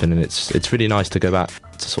decade or something, and it's really nice to go back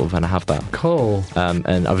to sort of and have that. Cool.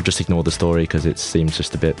 And I would just ignore the story because it seems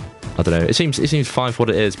just a bit, I don't know, it seems fine for what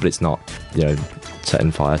it is, but it's not,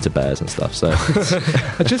 setting fire to bears and stuff. So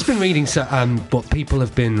I've just been reading what people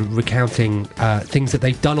have been recounting, things that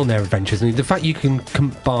they've done on their adventures, and the fact you can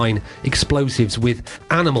combine explosives with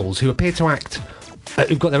animals who appear to act,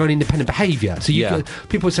 who've got their own independent behaviour. So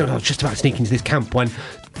people were saying, I was just about to sneak into this camp when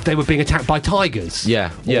they were being attacked by tigers.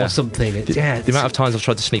 Or something. The amount of times I've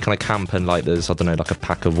tried to sneak on a camp and there's, I don't know, like a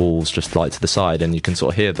pack of wolves just to the side, and you can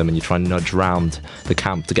sort of hear them and you try and nudge round the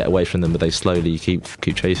camp to get away from them, but they slowly keep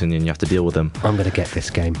chasing you and you have to deal with them. I'm going to get this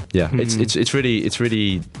game. Yeah, it's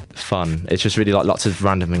really fun. It's just really like lots of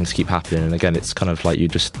random things keep happening, and again, it's kind of like you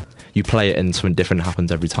play it and something different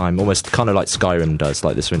happens every time, almost kind of like Skyrim does.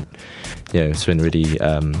 Like this one, it's been really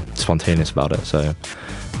spontaneous about it. So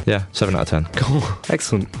yeah, 7 out of 10. Cool.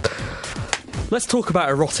 Excellent. Let's talk about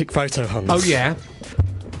erotic photo hunts. Oh yeah.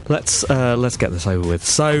 Let's get this over with.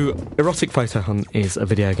 So, Erotic Photo Hunt is a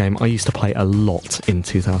video game I used to play a lot in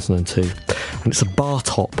 2002, and it's a bar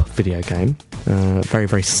top video game. Very,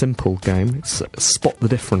 very simple game. It's Spot the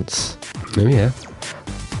Difference. Oh yeah.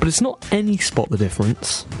 But it's not any Spot the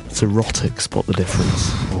Difference. It's erotic Spot the Difference.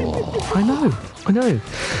 Oh. I know.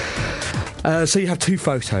 So you have two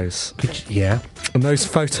photos. Yeah. And those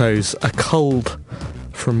photos are culled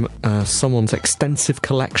from someone's extensive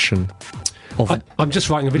collection of I'm just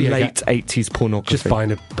writing a video late 80s pornography.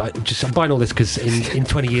 I'm buying all this because in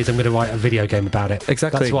 20 years I'm going to write a video game about it.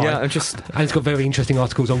 Exactly. That's why. Yeah, and it's got very interesting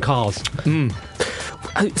articles on cars.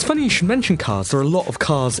 It's funny you should mention cars. There are a lot of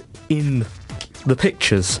cars in the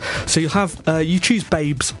pictures. So you'll have you choose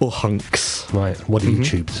babes or hunks. Right. What do you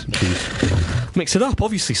choose? Mix it up,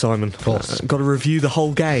 obviously, Simon. Of course. Got to review the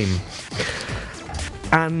whole game.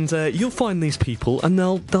 And you'll find these people, and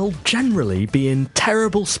they'll generally be in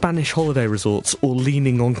terrible Spanish holiday resorts or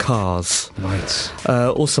leaning on cars. Right.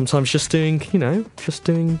 Or sometimes just doing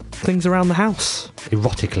things around the house.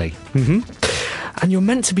 Erotically. And you're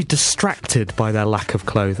meant to be distracted by their lack of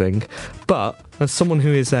clothing, but as someone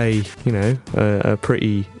who is a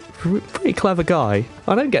pretty clever guy,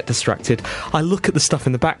 I don't get distracted. I look at the stuff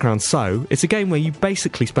in the background. So it's a game where you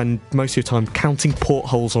basically spend most of your time counting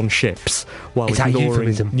portholes on ships while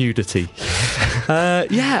ignoring nudity.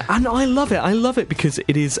 Yeah, and I love it because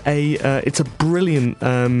it is it's a brilliant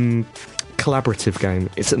collaborative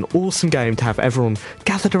game. It's an awesome game to have everyone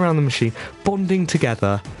gathered around the machine, bonding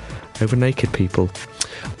together over naked people.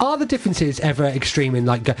 Are the differences ever extreme in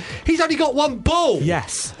he's only got one ball?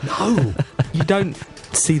 Yes. No. You don't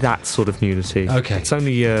see that sort of nudity. Okay. It's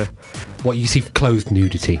only what you see clothed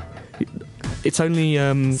nudity. It's only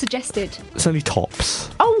suggested. It's only tops.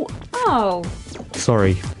 Oh.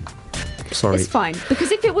 Sorry. It's fine, because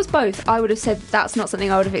if it was both, I would have said that's not something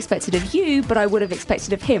I would have expected of you, but I would have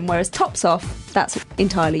expected of him, whereas tops off, that's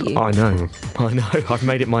entirely you. I know. I've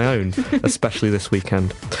made it my own, especially this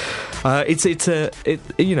weekend. And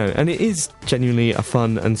it is genuinely a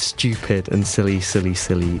fun and stupid and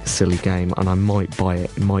silly game, and I might buy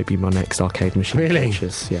it. It might be my next arcade machine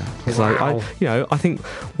purchase. Yeah. Wow. I think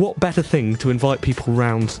what better thing to invite people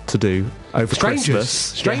round to do over Christmas?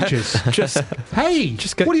 Strangers. Yeah. Just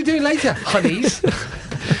what are you doing later, honeys? Do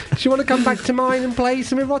you want to come back to mine and play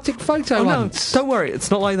some erotic photo hunts? No, don't worry, it's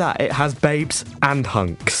not like that. It has babes and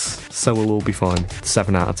hunks, so we'll all be fine.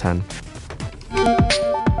 7 out of 10.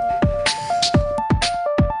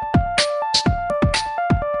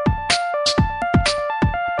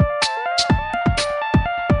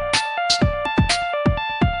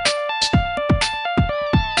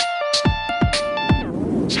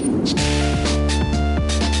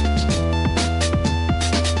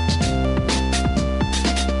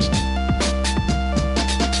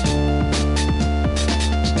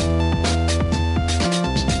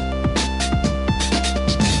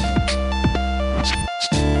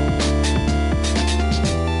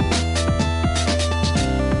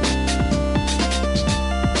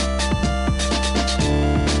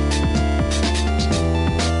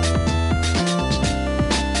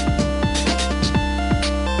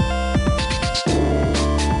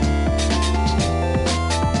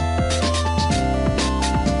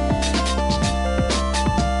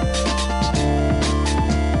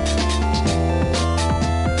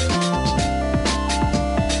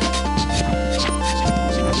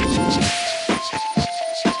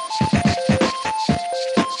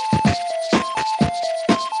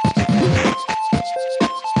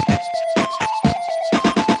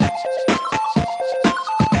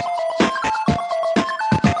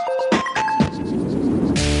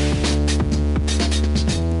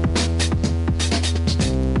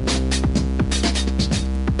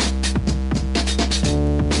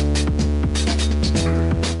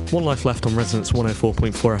 One Life Left on Resonance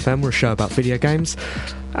 104.4 FM. We're a show about video games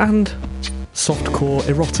and softcore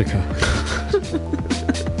erotica.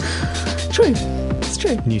 True. It's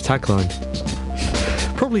true. New tagline.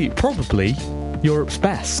 Probably Europe's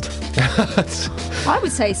best. I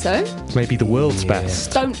would say so. Maybe the world's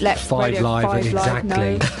best. Don't let Five Radio Live, 5 Live know.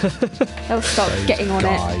 exactly. They'll start getting on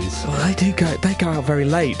it. Well, they go out very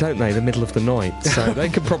late, don't they? The middle of the night, so they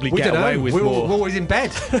could probably get away with more. We're always in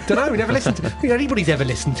bed. Don't know. We never listened to it. Anybody's ever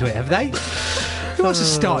listened to it, have they? Who else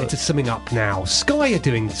has started to summing up now? Sky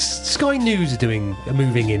News are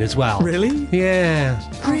moving in as well. Really? Yeah.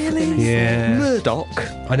 Really? Yeah. Murdoch.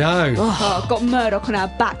 I know. Oh, got Murdoch on our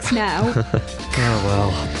backs now. Oh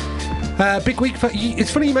well. Big week for.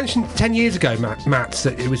 It's funny you mentioned 10 years ago, Matt,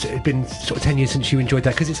 that it'd been sort of 10 years since you enjoyed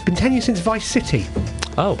that, because it's been 10 years since Vice City.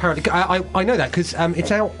 Oh. Apparently, I know that because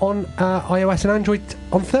it's out on iOS and Android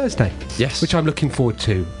on Thursday. Yes. Which I'm looking forward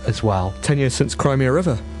to as well. 10 years since Crimea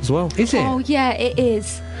River as well. Is it? Oh, yeah, it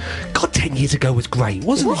is. God, 10 years ago was great,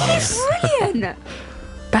 wasn't it? Brilliant.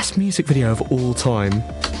 Best music video of all time.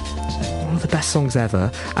 One of the best songs ever,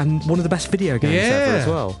 and one of the best video games ever as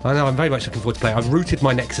well. I know, I'm very much looking forward to playing. I've routed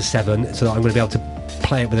my Nexus 7 so that I'm going to be able to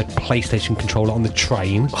play it with a PlayStation controller on the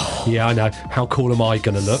train. Yeah, I know. How cool am I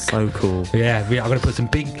going to look? So cool. Yeah, I'm going to put some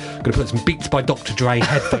Beats by Dr. Dre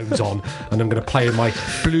headphones on, and I'm going to play with my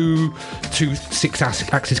Bluetooth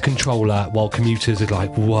 6-axis controller while commuters are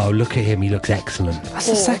like, "Whoa, look at him! He looks excellent." That's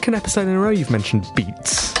the second episode in a row you've mentioned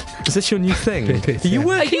Beats. Is this your new thing? Are you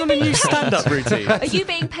working on a new stand-up routine? Are you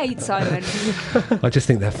being paid, Simon? I just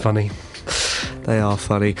think they're funny. They are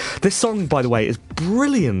funny. This song, by the way, is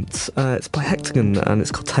brilliant. It's by Hexagon and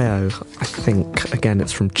it's called Teo, I think. Again,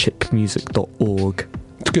 it's from chipmusic.org.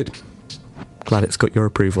 It's good. Glad it's got your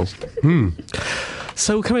approval.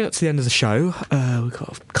 So we're coming up to the end of the show. We've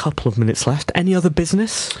got a couple of minutes left. Any other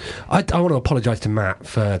business? I want to apologise to Matt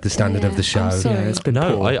for the standard of the show. sorry. Yeah, it's been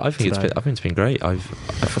poor I think it's been great. I've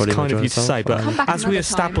really kind of enjoyed you to say, but Come back as we another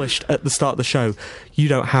established at the start of the show, you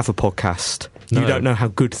don't have a podcast. No. You don't know how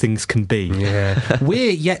good things can be. Yeah.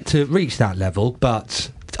 We're yet to reach that level, but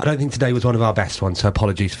I don't think today was one of our best ones, so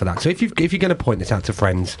apologies for that. So if you're going to point this out to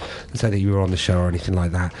friends and say that you were on the show or anything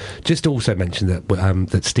like that, just also mention that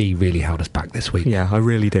that Steve really held us back this week. Yeah, I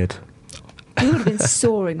really did. We would have been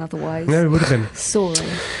soaring otherwise. No, it would have been. Soaring.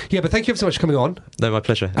 Yeah, but thank you so much for coming on. No, my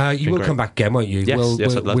pleasure. You will come back again, won't you? Yes,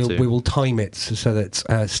 I'd love to. We will time it so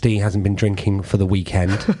that Steve hasn't been drinking for the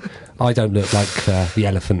weekend. I don't look like the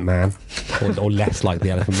Elephant Man, or less like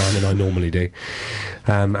the Elephant Man than I normally do.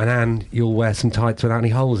 And Anne, you'll wear some tights without any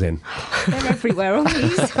holes in. They're everywhere on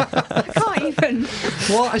these. I can't even.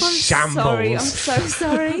 What a I'm shambles. sorry. I'm so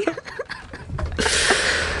sorry.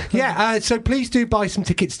 Yeah, so please do buy some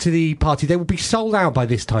tickets to the party. They will be sold out by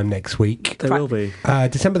this time next week. They will be.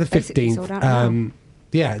 December the 15th. Basically sold out now.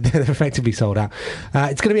 Yeah, they're effectively sold out.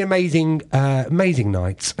 It's going to be amazing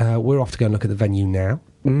night. We're off to go and look at the venue now.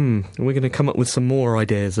 We're going to come up with some more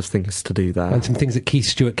ideas of things to do there. And some things that Keith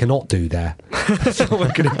Stewart cannot do there. That's what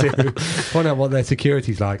we're going to do. Find out what their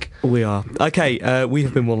security's like. We are. Okay, we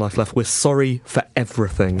have been One Life Left. We're sorry for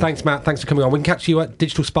everything. Thanks, Matt. Thanks for coming on. We can catch you at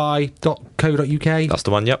digitalspy.co.uk. That's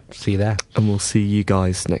the one, yep. See you there. And we'll see you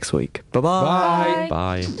guys next week. Bye-bye.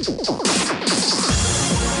 Bye. Bye.